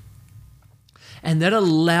bed, and that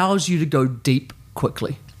allows you to go deep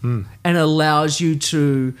quickly. And allows you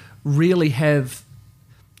to really have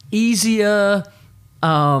easier,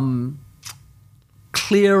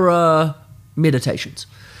 clearer meditations.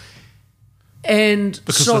 And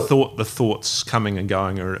because the thoughts coming and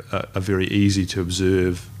going are very easy to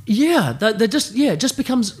observe. Yeah, they just it just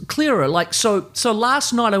becomes clearer. Like so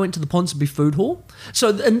last night I went to the Ponsonby Food Hall.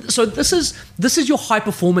 So this is your high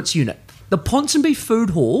performance unit. The Ponsonby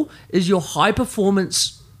Food Hall is your high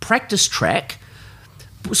performance practice track.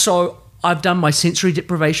 So I've done my sensory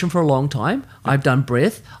deprivation for a long time. I've done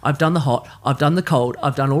breath. I've done the hot. I've done the cold.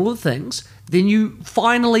 I've done all of the things. Then you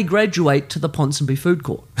finally graduate to the Ponsonby Food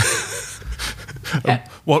Court.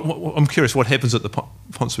 I'm curious, what happens at the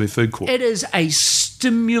Ponsonby Food Court? It is a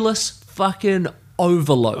stimulus fucking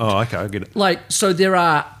overload. Oh, okay, I get it. Like, so there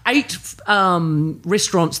are 8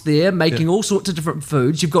 restaurants there making all sorts of different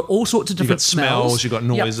foods. You've got all sorts of different smells. You've got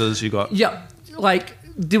noises. You've got... Yeah, like...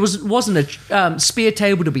 There wasn't a spare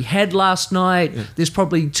table to be had last night. Yeah. There's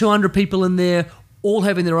probably 200 people in there, all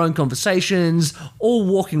having their own conversations, all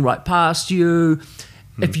walking right past you.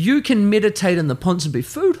 If you can meditate in the Ponsonby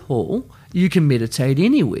Food Hall, you can meditate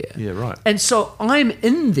anywhere. Yeah, right. And so I'm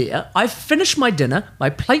in there. I've finished my dinner. My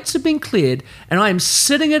plates have been cleared, and I am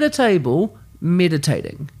sitting at a table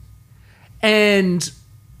meditating. And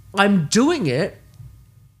I'm doing it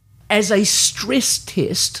as a stress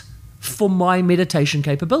test for my meditation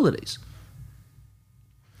capabilities.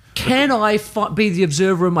 Can I be the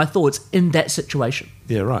observer of my thoughts in that situation?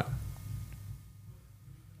 Yeah, right.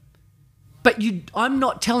 But I'm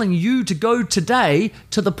not telling you to go today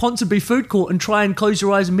to the Ponsonby Food Court and try and close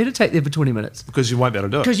your eyes and meditate there for 20 minutes. Because you won't be able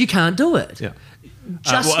to do it. Because you can't do it. Yeah.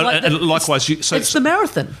 And likewise, it's the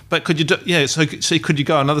marathon. But could you do? Yeah. So could you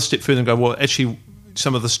go another step further and go? Well, actually,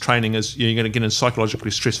 some of this training is you're going to get in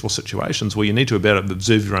psychologically stressful situations where you need to be able to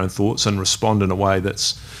observe your own thoughts and respond in a way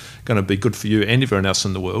that's going to be good for you and everyone else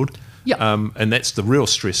in the world. Yeah. And that's the real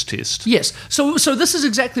stress test. Yes. So this is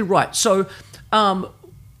exactly right. So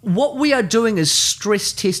what we are doing is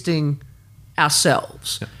stress testing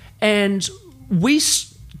ourselves. Yeah. And we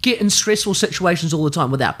get in stressful situations all the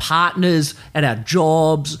time with our partners, at our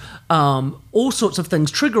jobs, all sorts of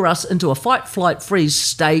things trigger us into a fight, flight, freeze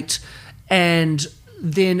state, and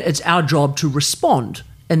then it's our job to respond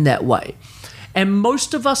in that way. And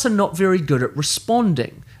most of us are not very good at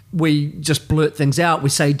responding. We just blurt things out, we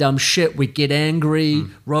say dumb shit, we get angry,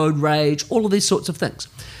 road rage, all of these sorts of things.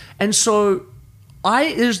 And so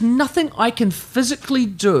there's nothing I can physically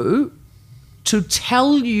do to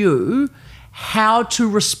tell you how to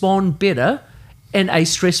respond better in a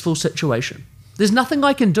stressful situation. There's nothing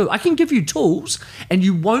I can do. I can give you tools and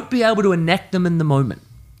you won't be able to enact them in the moment.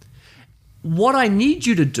 What I need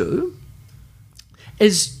you to do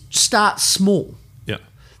is start small. Yeah.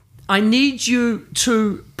 I need you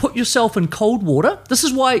to put yourself in cold water. This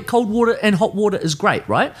is why cold water and hot water is great,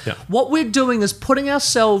 right? Yeah. What we're doing is putting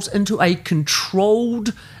ourselves into a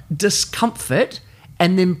controlled discomfort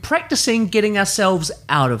and then practicing getting ourselves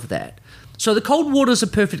out of that. So the cold water is a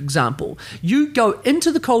perfect example. You go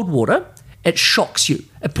into the cold water, it shocks you.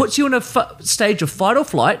 It puts you in a stage of fight or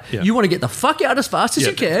flight. Yeah. You want to get the fuck out as fast as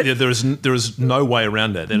you can. Yeah, there is no way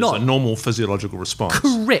around that. That is a normal physiological response.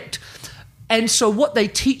 Correct. And so what they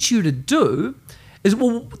teach you to do is,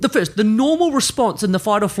 well, the normal response in the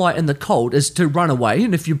fight or flight in the cold is to run away.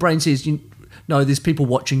 And if your brain says, no, there's people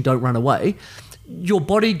watching, don't run away, your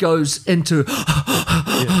body goes into...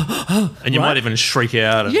 And you might even shriek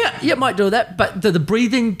out. Yeah, it might do that. But the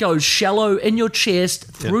breathing goes shallow in your chest,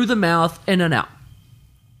 through the mouth, in and out.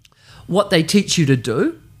 What they teach you to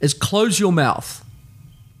do is close your mouth.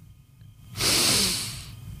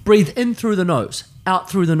 Breathe in through the nose, out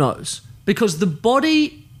through the nose. Because the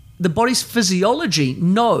body's physiology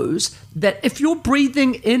knows that if you're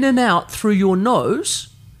breathing in and out through your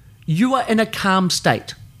nose, you are in a calm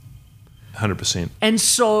state. 100%. And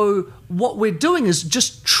so what we're doing is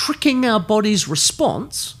just tricking our body's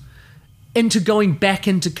response into going back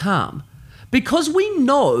into calm. Because we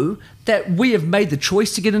know that we have made the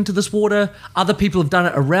choice to get into this water, other people have done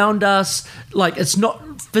it around us, like it's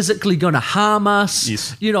not physically going to harm us.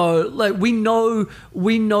 Yes. Like we know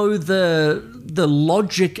the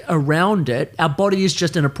logic around it. Our body is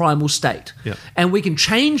just in a primal state. Yeah. And we can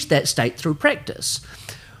change that state through practice.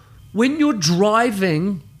 When you're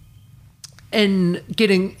driving and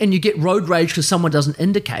you get road rage because someone doesn't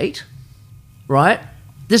indicate, right?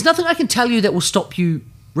 There's nothing I can tell you that will stop you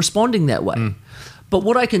responding that way. But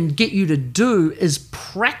what I can get you to do is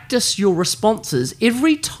practice your responses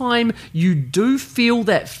every time you do feel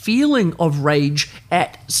that feeling of rage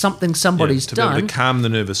at something somebody's to done. be able to calm the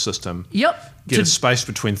nervous system. Yep. Get a space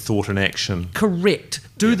between thought and action. Correct.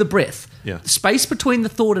 Do the breath. Yeah. Space between the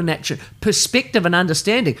thought and action. Perspective and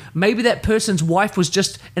understanding. Maybe that person's wife was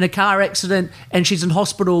just in a car accident and she's in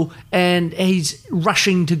hospital and he's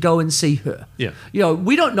rushing to go and see her. Yeah.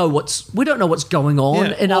 We don't know what's going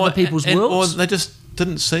on in other people's worlds. Or they just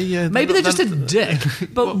didn't see you. Maybe they're just a dick.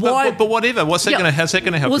 But why? But whatever. How's that going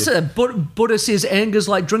to help you? Buddha says anger's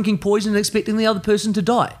like drinking poison and expecting the other person to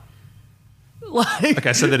die.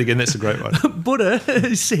 Okay, say that again. That's a great one.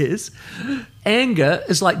 Buddha says anger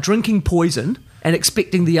is like drinking poison and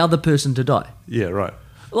expecting the other person to die. Yeah, right.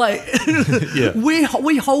 Yeah.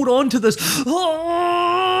 we hold on to this.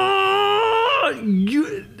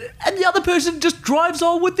 And the other person just drives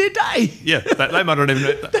on with their day. Yeah, they might not even.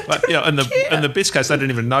 In the best case, they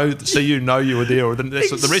didn't even know. So you were there, or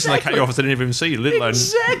the reason they cut you off is they didn't even see you. Let alone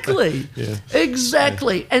exactly. Yeah.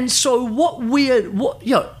 Exactly. And so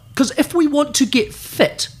because if we want to get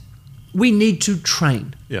fit, we need to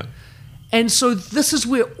train. Yeah. And so this is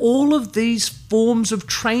where all of these forms of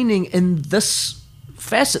training in this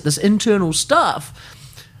facet, this internal stuff,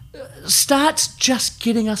 starts just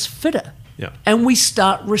getting us fitter. Yeah. And we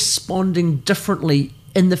start responding differently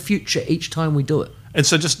in the future each time we do it. And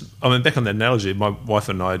so back on that analogy, my wife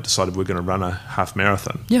and I decided we're going to run a half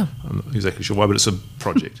marathon. Yeah. I'm not exactly sure why, but it's a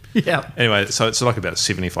project. Yeah. Anyway, so it's like about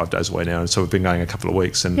 75 days away now, and so we've been going a couple of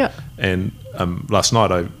weeks. And last night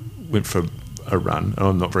I went for a run, and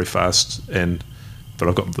I'm not very fast, but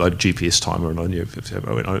I've got the GPS timer, and I knew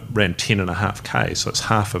I ran 10.5K, so it's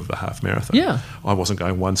half of the half marathon. Yeah. I wasn't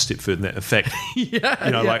going one step further than that. In fact,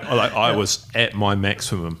 I was at my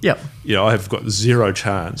maximum. Yep. I have got zero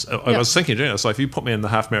chance. I was thinking, so if you put me in the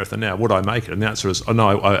half marathon now, would I make it? And the answer is,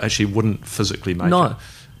 no, I actually wouldn't physically make it.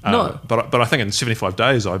 No. But I think in 75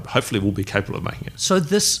 days, I hopefully will be capable of making it. So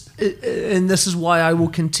this is why I will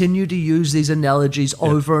continue to use these analogies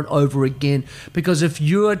over and over again, because if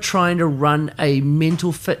you are trying to run a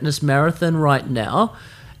mental fitness marathon right now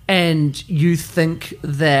and you think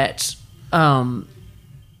that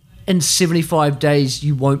in 75 days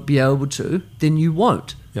you won't be able to, then you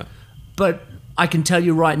won't. Yeah. But I can tell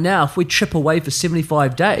you right now, if we chip away for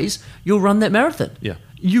 75 days, you'll run that marathon. Yeah.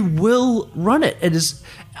 You will run it. It is.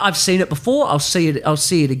 I've seen it before. I'll see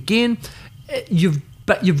it again. You've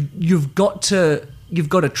got to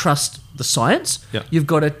trust the science. Yeah. You've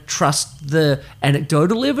got to trust the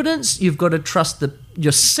anecdotal evidence. You've got to trust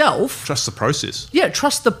yourself. Trust the process. Yeah,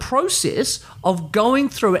 trust the process of going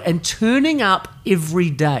through it and turning up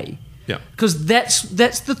every day. Yeah. Because that's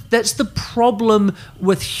the problem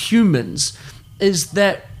with humans, is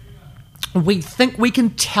that we think we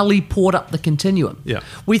can teleport up the continuum. Yeah.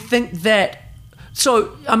 We think that.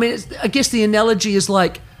 So, I guess the analogy is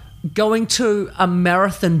like going to a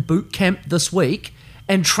marathon boot camp this week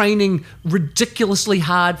and training ridiculously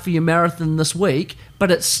hard for your marathon this week,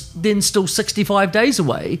 but it's then still 65 days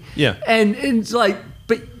away. Yeah. And it's like,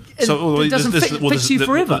 but it doesn't fix you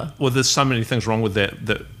forever. Well, there's so many things wrong with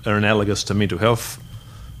that are analogous to mental health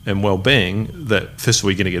and well-being that, first of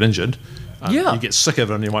all, you're going to get injured. You get sick of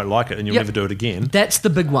it and you won't like it and you'll never do it again. That's the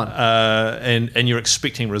big one. And you're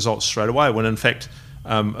expecting results straight away, when in fact,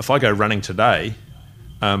 if I go running today,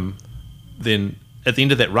 then at the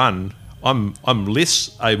end of that run, I'm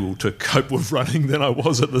less able to cope with running than I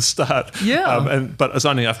was at the start. Yeah. But it's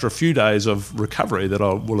only after a few days of recovery that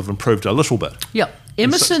I will have improved a little bit. Yeah.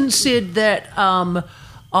 Emerson said that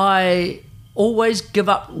I always give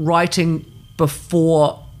up writing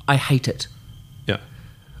before I hate it.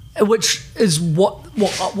 Which is what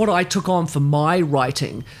I took on for my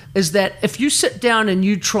writing, is that if you sit down and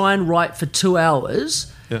you try and write for 2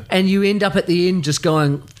 hours and you end up at the end just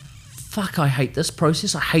going, fuck, I hate this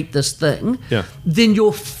process, I hate this thing, then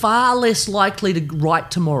you're far less likely to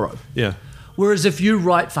write tomorrow. Yeah. Whereas if you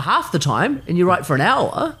write for half the time and you write for an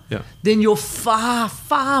hour, then you're far,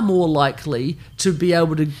 far more likely to be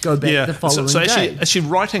able to go back the following day. Actually,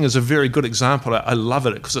 writing is a very good example. I love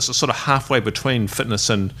it because it's sort of halfway between fitness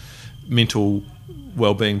and mental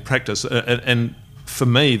well-being practice. And for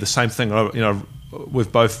me, the same thing.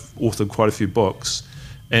 We've both authored quite a few books,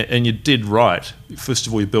 and you did right. First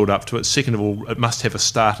of all, you build up to it. Second of all, it must have a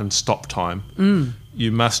start and stop time. You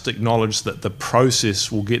must acknowledge that the process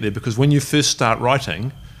will get there, because when you first start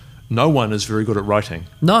writing, no one is very good at writing.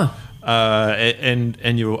 No.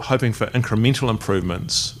 And you're hoping for incremental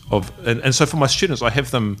improvements and so for my students, I have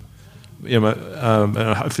them, and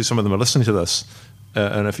hopefully some of them are listening to this.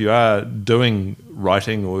 And if you are doing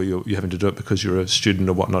writing, or you're having to do it because you're a student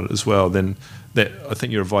or whatnot as well, then I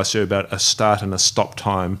think your advice there about a start and a stop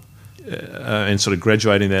time, and sort of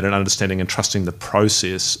graduating that and understanding and trusting the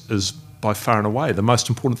process is by far and away the most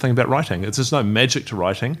important thing about writing. There's no magic to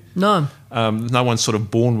writing. No. No one's sort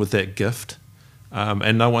of born with that gift,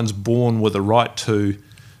 and no one's born with a right to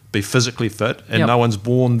be physically fit, and Yep. no one's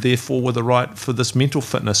born therefore with a right for this mental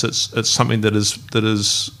fitness. It's something that is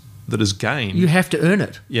gained. You have to earn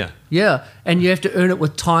it. Yeah. Yeah, and you have to earn it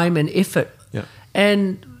with time and effort. Yeah.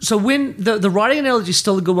 And so when the writing analogy is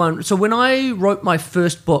still a good one. So when I wrote my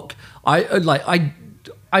first book,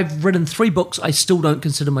 I've written 3 books. I still don't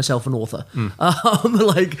consider myself an author.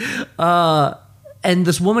 And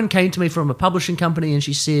this woman came to me from a publishing company, and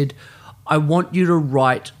she said, "I want you to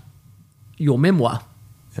write your memoir."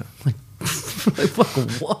 Yeah. Like, fucking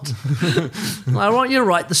what? I want you to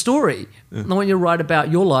write the story. I want you to write about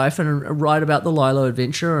your life and write about the Lilo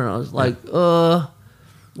adventure. And I was like,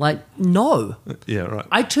 no. Yeah, right.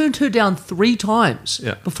 I turned her down 3 times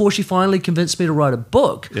Yeah. before she finally convinced me to write a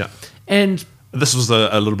book. Yeah. And This was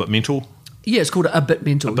a little bit mental. yeah, it's called A Bit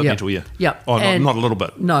Mental. A bit mental, yeah. Yeah. Oh, And- not a little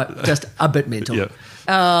bit. No, just a bit mental. Yeah.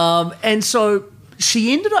 And so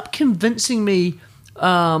she ended up convincing me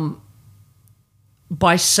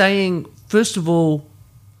by saying, first of all,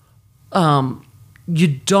 you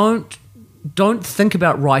don't think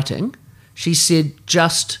about writing. She said,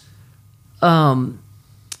 just write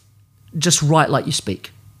like you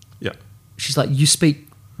speak. Yeah. She's like, you speak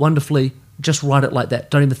wonderfully, just write it like that.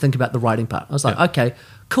 Don't even think about the writing part. I was like, Yeah. okay,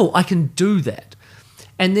 cool, I can do that.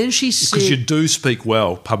 And then she said, Because you do speak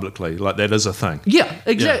well publicly, like that is a thing. yeah,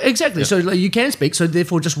 exactly. Yeah. So like, you can speak, so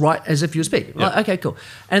therefore just write as if you speak. Yeah. Like, okay, cool.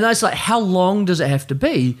 And I was like, how long does it have to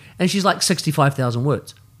be? And she's like, 65,000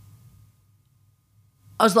 words.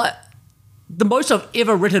 I was like, the most I've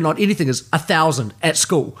ever written on anything is 1,000 at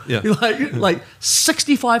school. Yeah. Like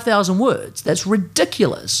 65,000 words. That's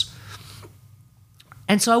ridiculous.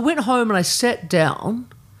 And so I went home and I sat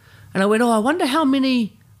down and I went, I wonder how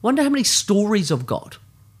many stories I've got.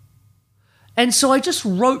 And so I just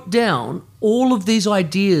wrote down all of these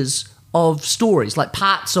ideas of stories, like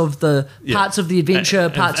parts of the adventure,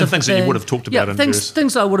 And parts of things the that you thing. would have talked about in various-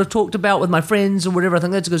 things I would have talked about with my friends or whatever. I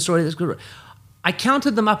think that's a good story. That's good. I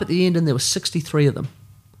counted them up at the end, and there were 63 of them.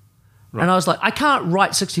 Right. And I was like, I can't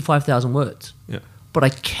write 65,000 words, Yeah. but I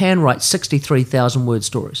can write 63,000 word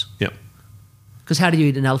stories. Yeah. Because how do you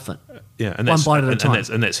eat an elephant? Yeah. And One that's, bite at a time.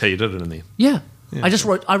 And that's how you did it in there. Yeah. Yeah,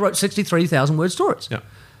 I wrote 63,000 word stories. Yeah.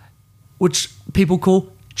 Which people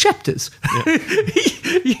call chapters. Yeah.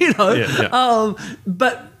 You know. Yeah.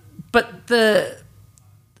 But the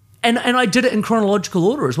and I did it in chronological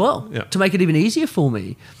order as well, Yeah. to make it even easier for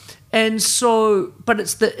me. And so, but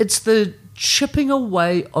it's the chipping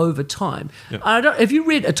away over time. Yeah. Have you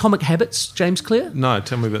read Atomic Habits, James Clear? No,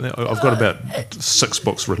 tell me about that. I've got about 6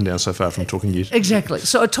 books written down so far from talking to you. Exactly.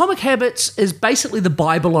 So Atomic Habits is basically the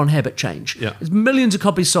Bible on habit change. Yeah. There's millions of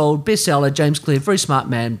copies sold, bestseller, James Clear, very smart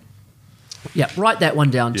man. Yeah, write that one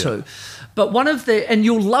down too. But one of and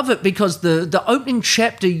you'll love it because the opening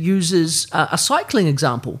chapter uses a cycling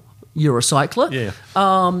example. You're a cycler. Yeah.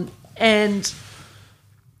 And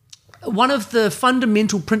one of the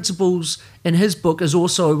fundamental principles in his book is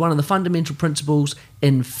also one of the fundamental principles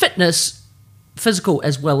in fitness, physical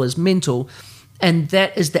as well as mental, and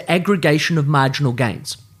that is the aggregation of marginal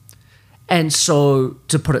gains. And so,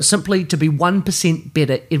 to put it simply, to be 1%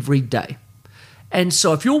 better every day. And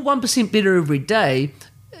so if you're 1% better every day,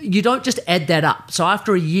 you don't just add that up. So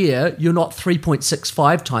after a year, you're not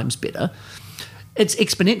 3.65 times better. It's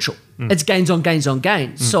exponential. It's gains on gains on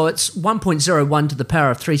gains. So it's 1.01 to the power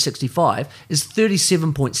of 365 is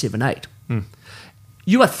 37.78.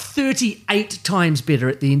 You are 38 times better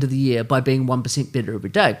at the end of the year by being 1% better every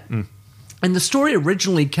day. And the story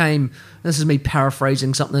originally came, this is me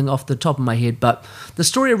paraphrasing something off the top of my head, but the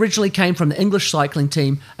story originally came from the English cycling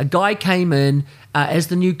team. A guy came in as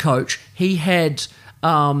the new coach. He had,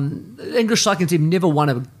 the English cycling team never won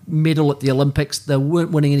a medal at the Olympics. They weren't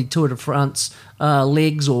winning any Tour de France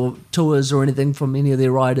legs or tours or anything from any of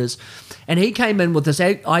their riders. And he came in with this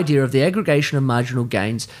idea of the aggregation of marginal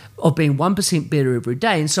gains of being 1% better every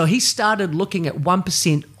day. And so he started looking at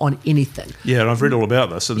 1% on anything. Yeah, and I've read all about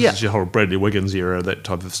this. So this Yeah. is your whole Bradley Wiggins era, that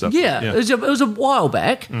type of stuff. Yeah, it was a while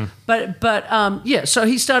back, but so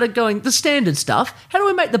he started going the standard stuff. How do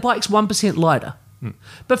we make the bikes 1% lighter?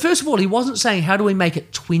 But first of all, he wasn't saying how do we make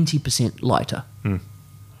it 20% lighter,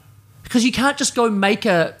 because you can't just go make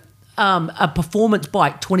a performance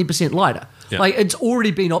bike 20% lighter. Yeah. Like it's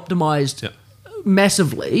already been optimized Yeah.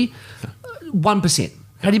 massively. 1%.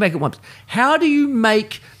 How do you make it 1%? How do you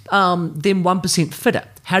make them 1% fitter?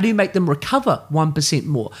 How do you make them recover 1%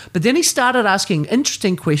 more? But then he started asking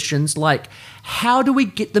interesting questions like, how do we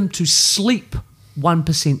get them to sleep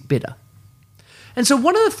 1% better? And so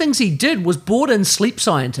one of the things he did was brought in sleep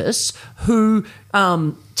scientists who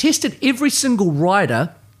tested every single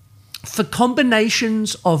rider for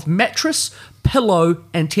combinations of mattress, pillow,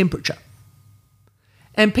 and temperature.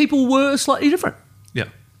 And people were slightly different. Yeah.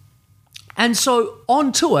 And so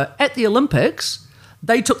on tour at the Olympics,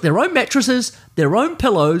 they took their own mattresses, their own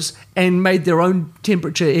pillows, and made their own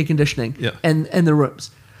temperature air conditioning in the rooms.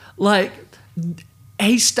 Like,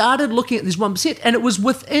 he started looking at this 1%, and it was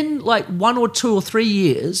within like 1 or 2 or 3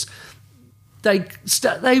 years.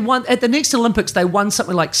 They won at the next Olympics. They won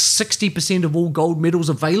something like 60% of all gold medals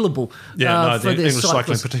available. The for their English cycling,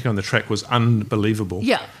 cyclists. particularly on the track, was unbelievable.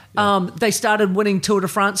 Yeah. They started winning Tour de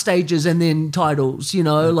France stages and then titles,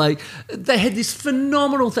 like they had these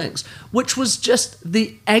phenomenal things, which was just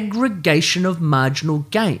the aggregation of marginal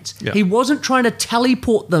gains. Yeah. He wasn't trying to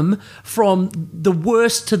teleport them from the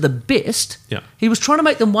worst to the best. Yeah. He was trying to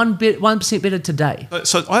make them 1% better today.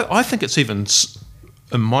 So I think it's even,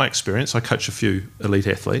 in my experience, I coach a few elite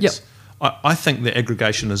athletes. Yep. I think the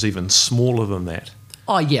aggregation is even smaller than that.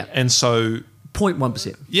 Oh, yeah. And so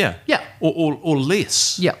 0.1%. Yeah. Yeah. Or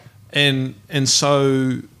less. Yeah. And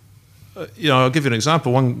so, I'll give you an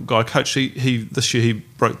example. One guy I coached, he this year he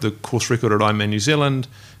broke the course record at Ironman New Zealand.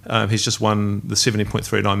 He's just won the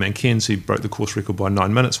 70.3 at Ironman Cairns. He broke the course record by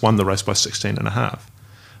 9 minutes, won the race by 16 and a half.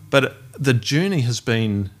 But the journey has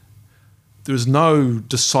been, there's no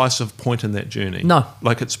decisive point in that journey. No.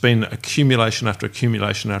 Like, it's been accumulation after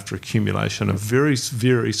accumulation after accumulation of very,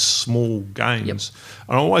 very small gains. Yep.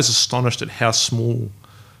 I'm always astonished at how small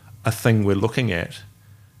a thing we're looking at.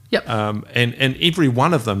 Yep. And every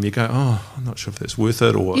one of them, you go, oh, I'm not sure if that's worth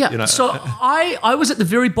it, or Yeah. So I was at the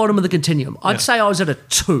very bottom of the continuum. I'd say I was at a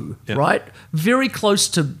 2, right? Very close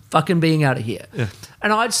to fucking being out of here. Yeah.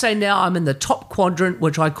 And I'd say now I'm in the top quadrant,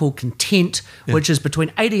 which I call content, which is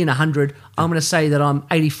between 80 and 100. I'm going to say that I'm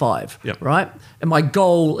 85, right? And my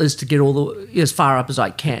goal is to get as far up as I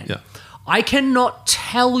can. Yeah. I cannot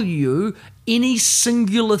tell you any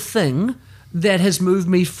singular thing that has moved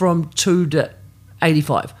me from 2 to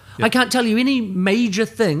 85. I can't tell you any major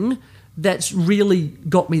thing that's really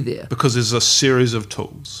got me there. because there's a series of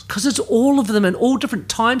tools. Because it's all of them in all different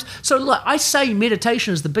times. So like I say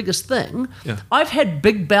meditation is the biggest thing. Yeah. I've had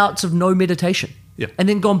big bouts of no meditation. Yeah. And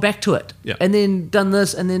then gone back to it. Yeah. And then done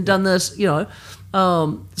this and then done this,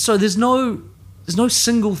 So there's no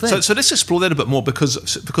single thing. So let's explore that a bit more,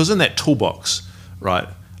 because in that toolbox, right,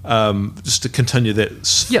 just to continue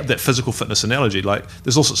that physical fitness analogy, like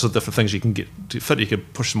there's all sorts of different things you can get to fit. You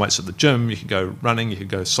could push some weights at the gym, you could go running, you could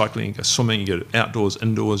go cycling, you could go swimming, you could go outdoors,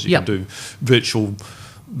 indoors, you can do virtual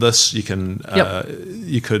this, you can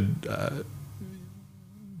you could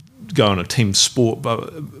go on a team sport,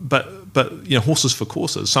 but horses for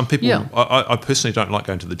courses. Some people, I personally don't like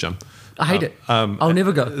going to the gym. I hate it. I'll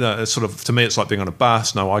never go. No, it's sort of, to me, it's like being on a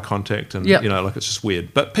bus, no eye contact, and like it's just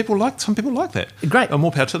weird. But some people like that. Great. And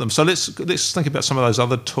more power to them. So let's think about some of those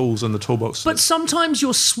other tools in the toolbox. But sometimes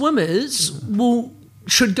your swimmers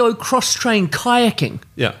should go cross-train kayaking.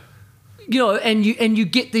 Yeah. And you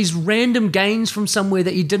get these random gains from somewhere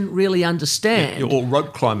that you didn't really understand. Or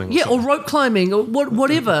rope climbing. Or rope climbing, or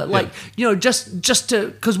whatever. Just to,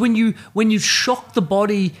 because when you shock the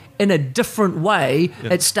body in a different way,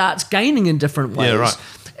 it starts gaining in different ways. Yeah, right.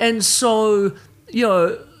 And so,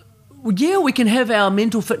 we can have our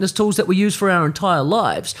mental fitness tools that we use for our entire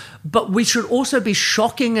lives, but we should also be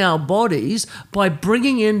shocking our bodies by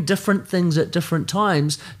bringing in different things at different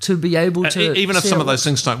times to be able to. Even if some of those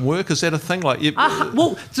things don't work, is that a thing?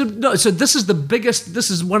 So this is the biggest.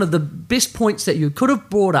 This is one of the best points that you could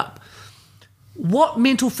have brought up. What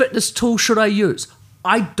mental fitness tool should I use?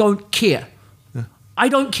 I don't care. Yeah. I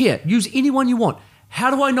don't care. Use any one you want. How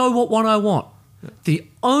do I know what one I want? The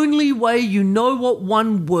only way you know what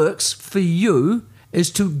one works for you is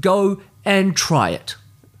to go and try it.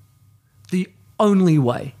 The only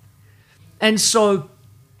way. And so,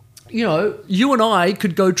 you and I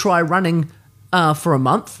could go try running for a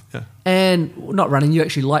month. Yeah. And not running, you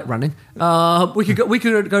actually like running. We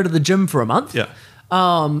could go to the gym for a month. Yeah.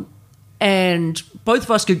 And both of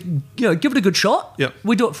us could, give it a good shot. Yeah.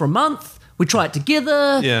 We do it for a month. We try it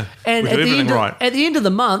together. Yeah. And at the end of the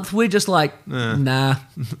month, we're just like, nah.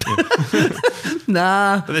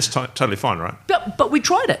 Nah. But that's totally fine, right? But we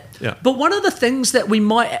tried it. Yeah. But one of the things that we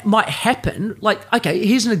might happen, like, okay,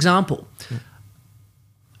 here's an example.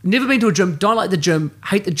 Never been to a gym, don't like the gym,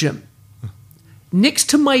 hate the gym. Next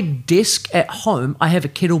to my desk at home, I have a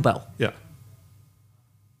kettlebell. Yeah.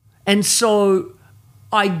 And so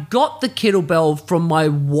I got the kettlebell from my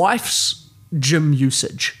wife's gym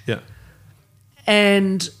usage. Yeah.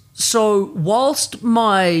 And so whilst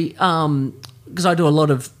my, because I do a lot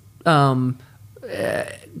of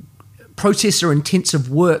processor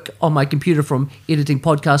intensive work on my computer from editing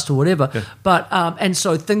podcasts or whatever. Yeah. But and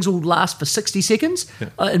so things will last for 60 seconds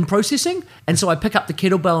in processing. And so I pick up the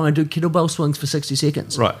kettlebell and I do kettlebell swings for 60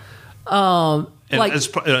 seconds. Right. And like-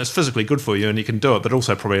 it's physically good for you, and you can do it, but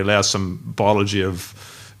also probably allows some biology of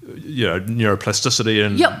neuroplasticity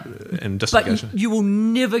and But dislocation. you will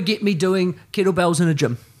never get me doing kettlebells in a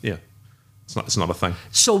gym. Yeah, it's not a thing.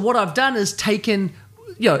 So what I've done is taken,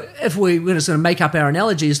 if we're just going to make up our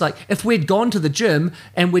analogies, like if we'd gone to the gym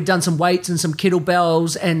and we'd done some weights and some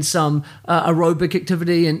kettlebells and some aerobic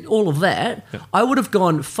activity and all of that, I would have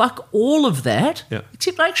gone, fuck all of that,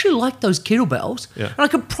 except I actually like those kettlebells. Yeah. And I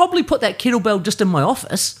could probably put that kettlebell just in my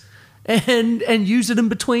office and use it in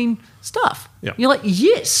between stuff. Yeah. You're like,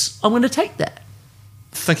 yes, I'm going to take that.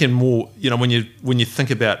 Thinking more, when you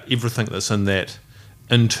think about everything that's in that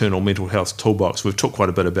internal mental health toolbox, we've talked quite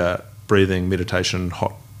a bit about breathing, meditation,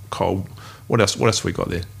 hot, cold. What else have we got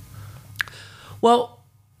there? Well,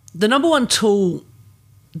 the number one tool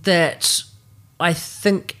that I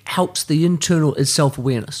think helps the internal is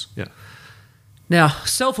self-awareness. Yeah. Now,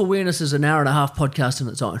 self-awareness is an hour and a half podcast in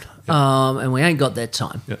its own, and we ain't got that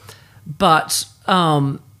time. Yeah. But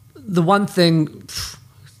the one thing,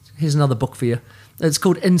 here's another book for you. It's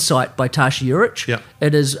called Insight by Tasha Eurich. Yeah.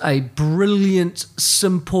 It is a brilliant,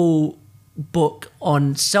 simple book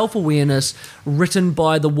on self-awareness written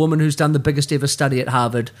by the woman who's done the biggest ever study at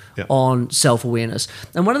Harvard on self-awareness.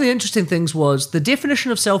 And one of the interesting things was the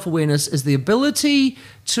definition of self-awareness is the ability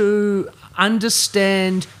to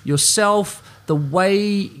understand yourself, the way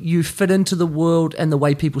you fit into the world, and the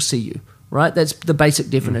way people see you, right? That's the basic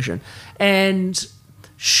definition. And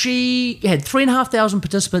she had 3,500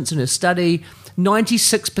 participants in her study.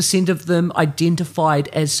 96% of them identified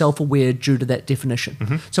as self-aware due to that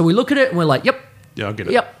definition. So we look at it and we're like, yep, I get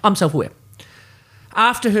it. Yep, I'm self-aware.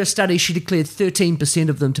 After her study, she declared 13%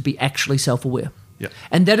 of them to be actually self-aware. Yeah.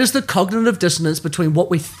 And that is the cognitive dissonance between what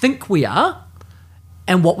we think we are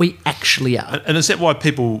and what we actually are. And is that why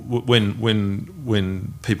people,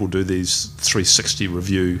 when people do these 360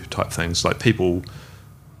 review type things, like people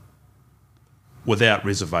without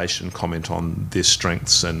reservation comment on their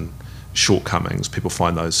strengths and shortcomings, people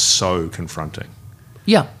find those so confronting?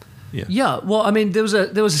 Yeah. Yeah. Well, I mean, there was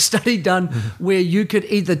a study done where you could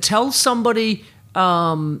either tell somebody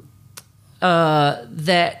that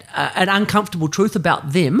an uncomfortable truth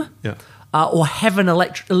about them, or have an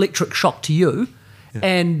electric shock to you,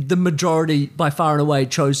 and the majority, by far and away,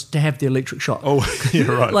 chose to have the electric shock. Oh, yeah,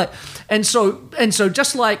 right. And so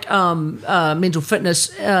just like mental fitness,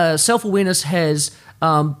 self-awareness has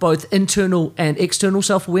both internal and external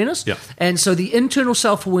self-awareness. Yeah. And so the internal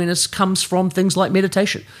self-awareness comes from things like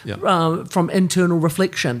meditation, from internal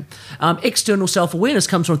reflection. External self-awareness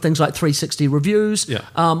comes from things like 360 reviews,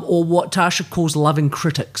 or what Tasha calls loving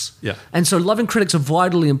critics. Yeah. And so loving critics are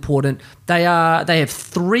vitally important. They have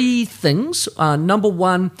three things. Number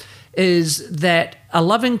one is that a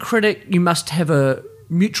loving critic you must have a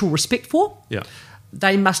mutual respect for. Yeah.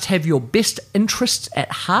 They must have your best interests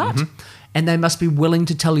at heart. And they must be willing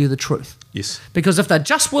to tell you the truth. Yes. Because if they're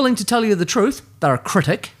just willing to tell you the truth, they're a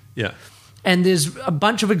critic. Yeah. And there's a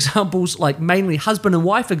bunch of examples, like mainly husband and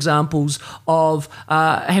wife examples of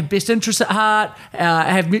have best interests at heart,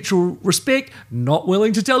 have mutual respect, not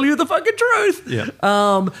willing to tell you the fucking truth. Yeah.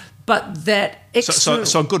 But that external...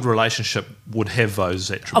 So a good relationship would have those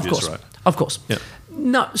attributes, right? Of course. Yeah.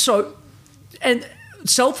 No, so... and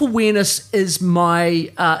self-awareness is my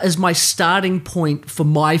starting point for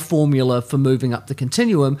my formula for moving up the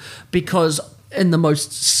continuum, because in the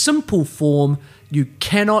most simple form, you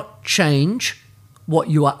cannot change what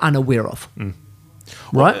you are unaware of.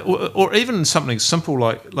 Right? Or even something simple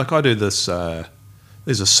like I do this.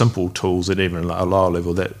 These are simple tools at even a lower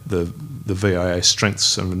level, that the VIA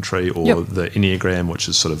strengths inventory, or the Enneagram, which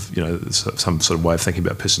is sort of some sort of way of thinking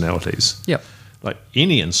about personalities. Yep. Like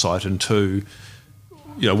any insight into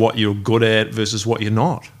what you're good at versus what you're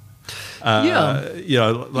not.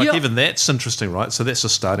 Even that's interesting, right? So that's a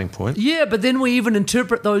starting point. Yeah, but then we even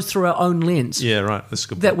interpret those through our own lens. Yeah, right. That's a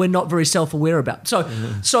good point. That we're not very self-aware about.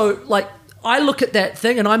 So like I look at that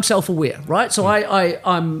thing and I'm self-aware, right? So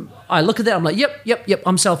I look at that, I'm like, yep,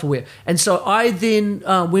 I'm self-aware. And so I then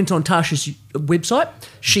went on Tasha's website.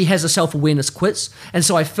 She has a self-awareness quiz. And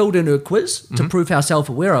so I filled in her quiz to prove how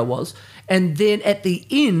self-aware I was. And then at the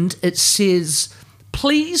end, it says,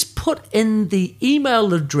 please put in the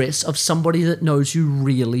email address of somebody that knows you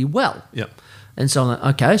really well. Yep. And so I'm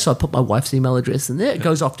like, okay, so I put my wife's email address in there. It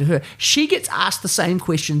goes off to her. She gets asked the same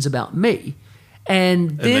questions about me.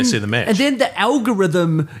 And then they see the match. And then the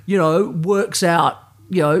algorithm, works out,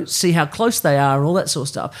 see how close they are and all that sort of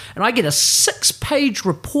stuff. And I get a 6-page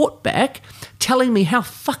report back telling me how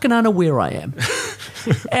fucking unaware I am.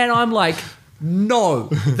 And I'm like, no,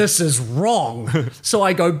 this is wrong. So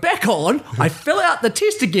I go back on, I fill out the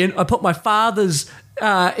test again, I put my father's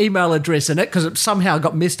email address in it because it somehow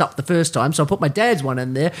got messed up the first time, so I put my dad's one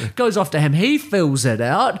in there, goes off to him, he fills it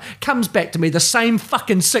out, comes back to me, the same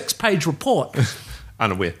fucking 6-page report.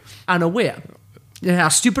 Unaware. You know how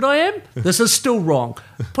stupid I am? This is still wrong.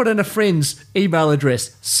 Put in a friend's email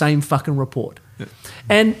address, same fucking report. Yeah.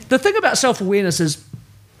 And the thing about self-awareness is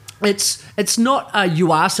it's not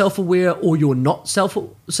you are self-aware or you're not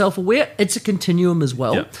self-aware. It's a continuum as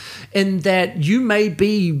well, in that you may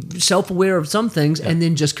be self-aware of some things and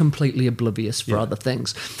then just completely oblivious for other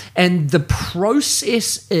things. And the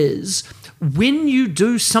process is when you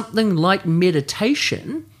do something like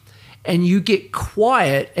meditation and you get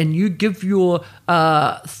quiet and you give your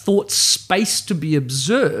thoughts space to be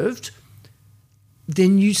observed,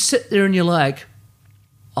 then you sit there and you're like,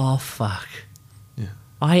 oh, fuck.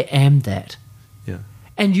 I am that. Yeah.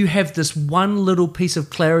 And you have this one little piece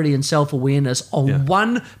of clarity and self-awareness on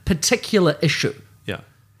one particular issue. Yeah.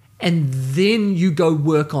 And then you go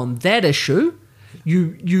work on that issue.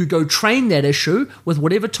 You go train that issue with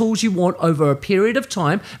whatever tools you want over a period of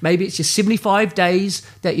time. Maybe it's your 75 days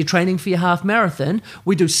that you're training for your half marathon.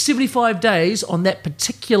 We do 75 days on that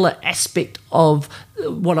particular aspect of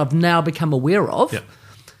what I've now become aware of. Yeah.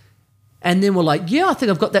 And then we're like, yeah, I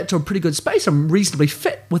think I've got that to a pretty good space. I'm reasonably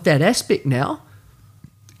fit with that aspect now.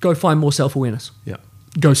 Go find more self-awareness. Yeah.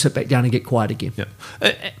 Go sit back down and get quiet again. Yeah.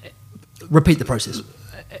 Repeat the process.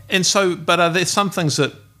 And so, but are there some things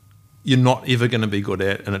that you're not ever going to be good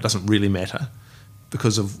at and it doesn't really matter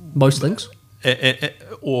because of... Most things.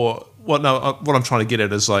 Or, what I'm trying to get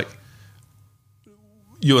at is like,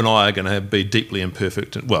 you and I are going to be deeply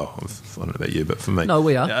imperfect. Well, I don't know about you, but for me. No,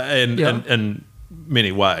 we are. And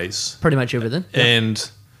many ways. Pretty much everything. Yeah.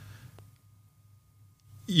 And,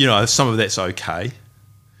 some of that's okay.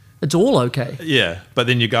 It's all okay. Yeah. But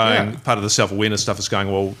then you're going, part of the self-awareness stuff is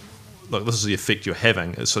going, well, look, this is the effect you're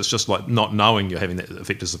having. So it's just like not knowing you're having that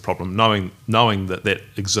effect is the problem. Knowing that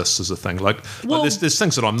exists is a thing. Like there's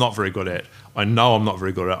things that I'm not very good at. I know I'm not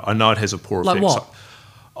very good at. I know it has a poor effect. Like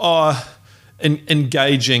what?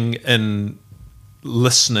 Engaging in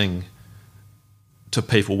listening to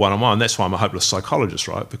people one-on-one. That's why I'm a hopeless psychologist,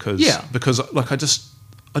 right? Because like I just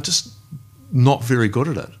not very good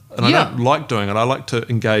at it, and I don't like doing it. I like to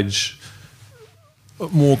engage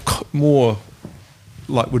more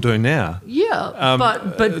like we're doing now. Yeah,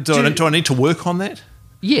 but do I need to work on that?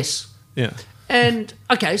 Yes. Yeah. And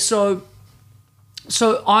okay, so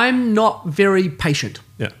I'm not very patient.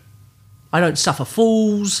 Yeah. I don't suffer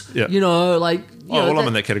fools. Yeah. I'm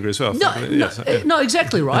in that category as well. No,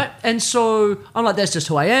 exactly right. And so I'm like, that's just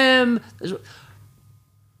who I am.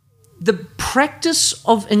 The practice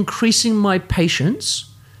of increasing my patience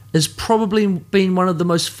has probably been one of the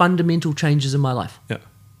most fundamental changes in my life. Yeah.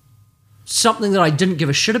 Something that I didn't give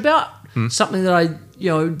a shit about. Something that I,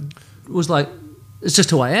 was like, it's just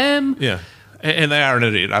who I am. Yeah. And they are an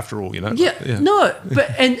idiot after all, Yeah. No,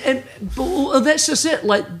 but that's just it.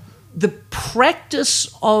 Like, the practice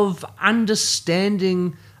of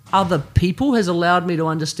understanding other people has allowed me to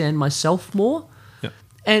understand myself more. Yeah.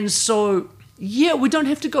 And so, we don't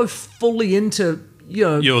have to go fully into,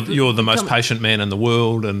 You're the most patient man in the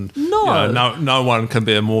world, and no one can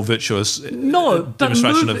be a more virtuous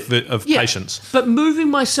demonstration of patience. But moving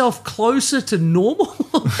myself closer to normal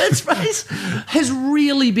headspace has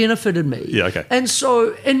really benefited me. Yeah, okay. And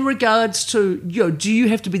so, in regards to do you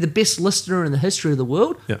have to be the best listener in the history of the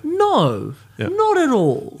world? Yeah. No, not at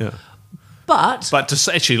all. Yeah. But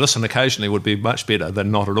to actually listen occasionally would be much better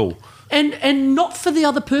than not at all. And not for the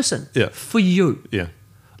other person. Yeah. For you. Yeah.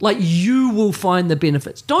 Like, you will find the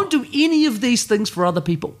benefits. Don't do any of these things for other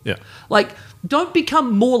people. Yeah. Like, don't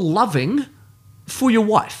become more loving for your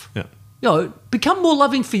wife. Yeah. Become more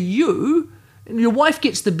loving for you, and your wife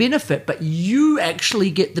gets the benefit, but you actually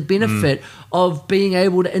get the benefit of being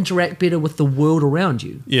able to interact better with the world around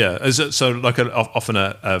you. Yeah. Is it so? Like, often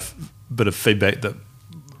a bit of feedback that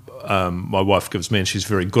my wife gives me, and she's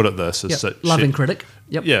very good at this. Is that loving critic.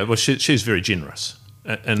 Yep. Yeah. Well, she's very generous.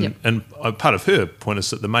 And part of her point is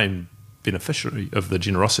that the main beneficiary of the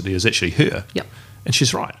generosity is actually her. Yep. And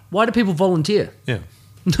she's right. Why do people volunteer? Yeah.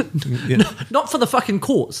 Not for the fucking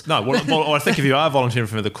cause. No, well, I think if you are volunteering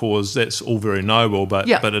for the cause, that's all very noble, but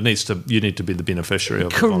you need to be the beneficiary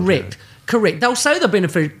of it. Correct. They'll say the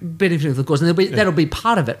benefit of the cause, and that'll be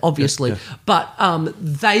part of it, obviously. But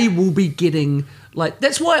they will be getting, like,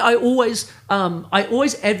 that's why I always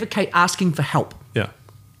advocate asking for help. Yeah.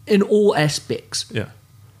 In all aspects. Yeah.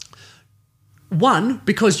 one,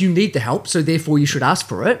 because you need the help, so therefore you should ask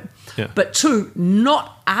for it. Yeah. But two,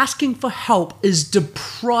 not asking for help is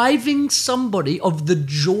depriving somebody of the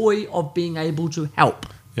joy of being able to help.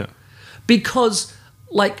 Yeah. Because,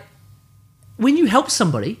 like, when you help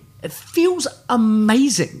somebody, it feels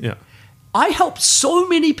amazing. Yeah. I help so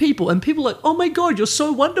many people, and people are like, oh my God, you're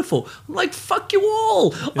so wonderful. I'm like, fuck you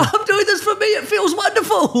all. I'm doing this for me. It feels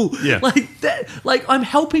wonderful. Yeah. Like that. Like, I'm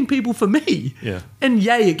helping people for me. Yeah. And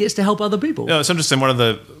yay, it gets to help other people. Yeah, it's interesting. One of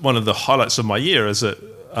the highlights of my year is that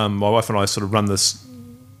my wife and I sort of run this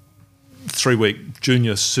 3-week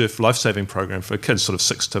junior surf lifesaving program for kids, sort of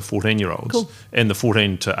 6 to 14-year-olds. Cool. And the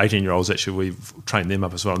 14 to 18-year-olds, actually, we've trained them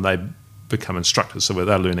up as well, and they become instructors, so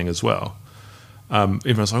they're learning as well.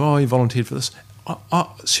 Everyone's like, oh, you volunteered for this?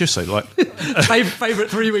 Seriously, like... Favorite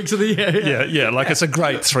 3 weeks of the year. Yeah, like it's a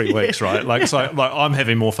great 3 weeks, right? Like I'm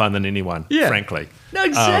having more fun than anyone, frankly. No,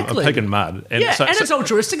 exactly. A pig in mud. And it's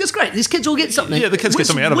altruistic. It's great. These kids all get something. Yeah, the kids get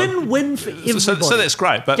something out of it. Win-win for everybody. So that's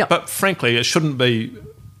great. But frankly, it shouldn't be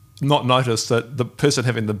not noticed that the person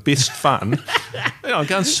having the best fun, going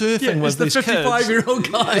surfing with these kids. It's the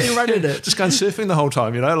 55-year-old guy running it. Just going surfing the whole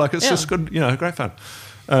time, like it's just good, great fun.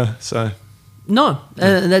 No,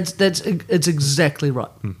 it's exactly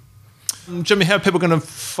right. Jimmy, how are people going to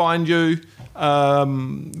find you? Where are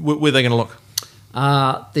they going to look?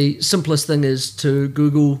 The simplest thing is to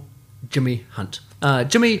Google Jimmy Hunt.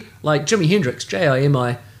 Jimmy, like Jimi Hendrix,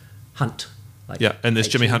 Jimi Hunt. Like and there's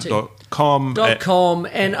jimmyhunt.com. .com,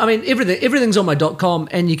 and I mean everything's on my .com,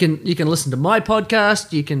 and you can listen to my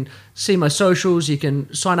podcast, you can see my socials, you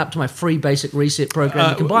can sign up to my free basic reset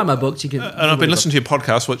program, you can buy my books, you can. And I've been listening to your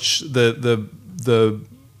podcast, which the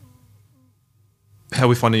how are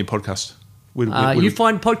we finding your podcast? You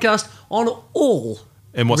find podcast on all.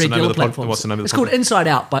 And what's the name of the platforms. What's the name of the It's podcast? called Inside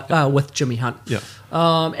Out, but with Jimmy Hunt. Yeah.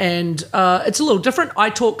 And it's a little different. I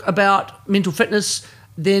talk about mental fitness.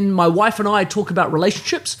 Then my wife and I talk about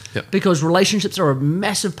relationships because relationships are a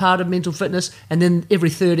massive part of mental fitness. And then every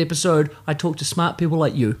third episode, I talk to smart people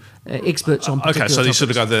like you, experts on particular so you topics. sort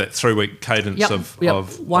of go that 3-week cadence of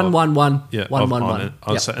 1 1 1 1 1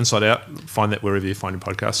 1. So Inside Out, find that wherever you find your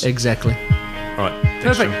podcasts. Exactly. All right. Thanks,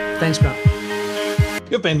 Perfect. Jim. Thanks,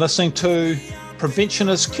 Grant. You've been listening to Prevention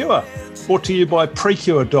is Cure, brought to you by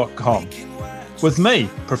Precure.com, with me,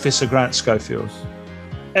 Professor Grant Schofield.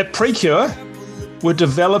 At Precure, we're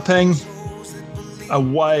developing a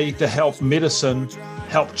way to help medicine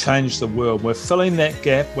help change the world. We're filling that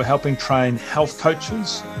gap. We're helping train health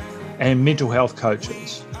coaches and mental health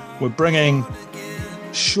coaches. We're bringing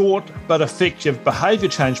short but effective behaviour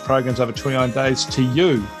change programs over 29 days to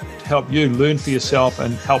you to help you learn for yourself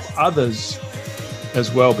and help others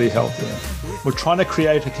as well be healthier. We're trying to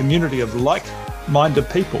create a community of like-minded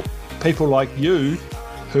people like you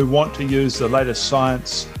who want to use the latest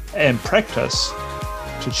science and practice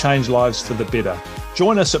to change lives for the better.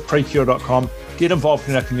 Join us at Precure.com. Get involved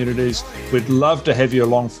in our communities. We'd love to have you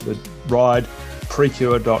along for the ride.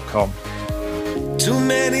 Precure.com. Too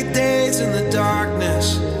many days in the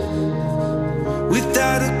darkness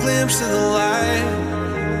without a glimpse of the light.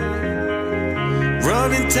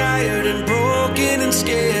 Running tired and broken and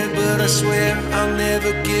scared, but I swear I'll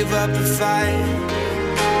never give up the fight.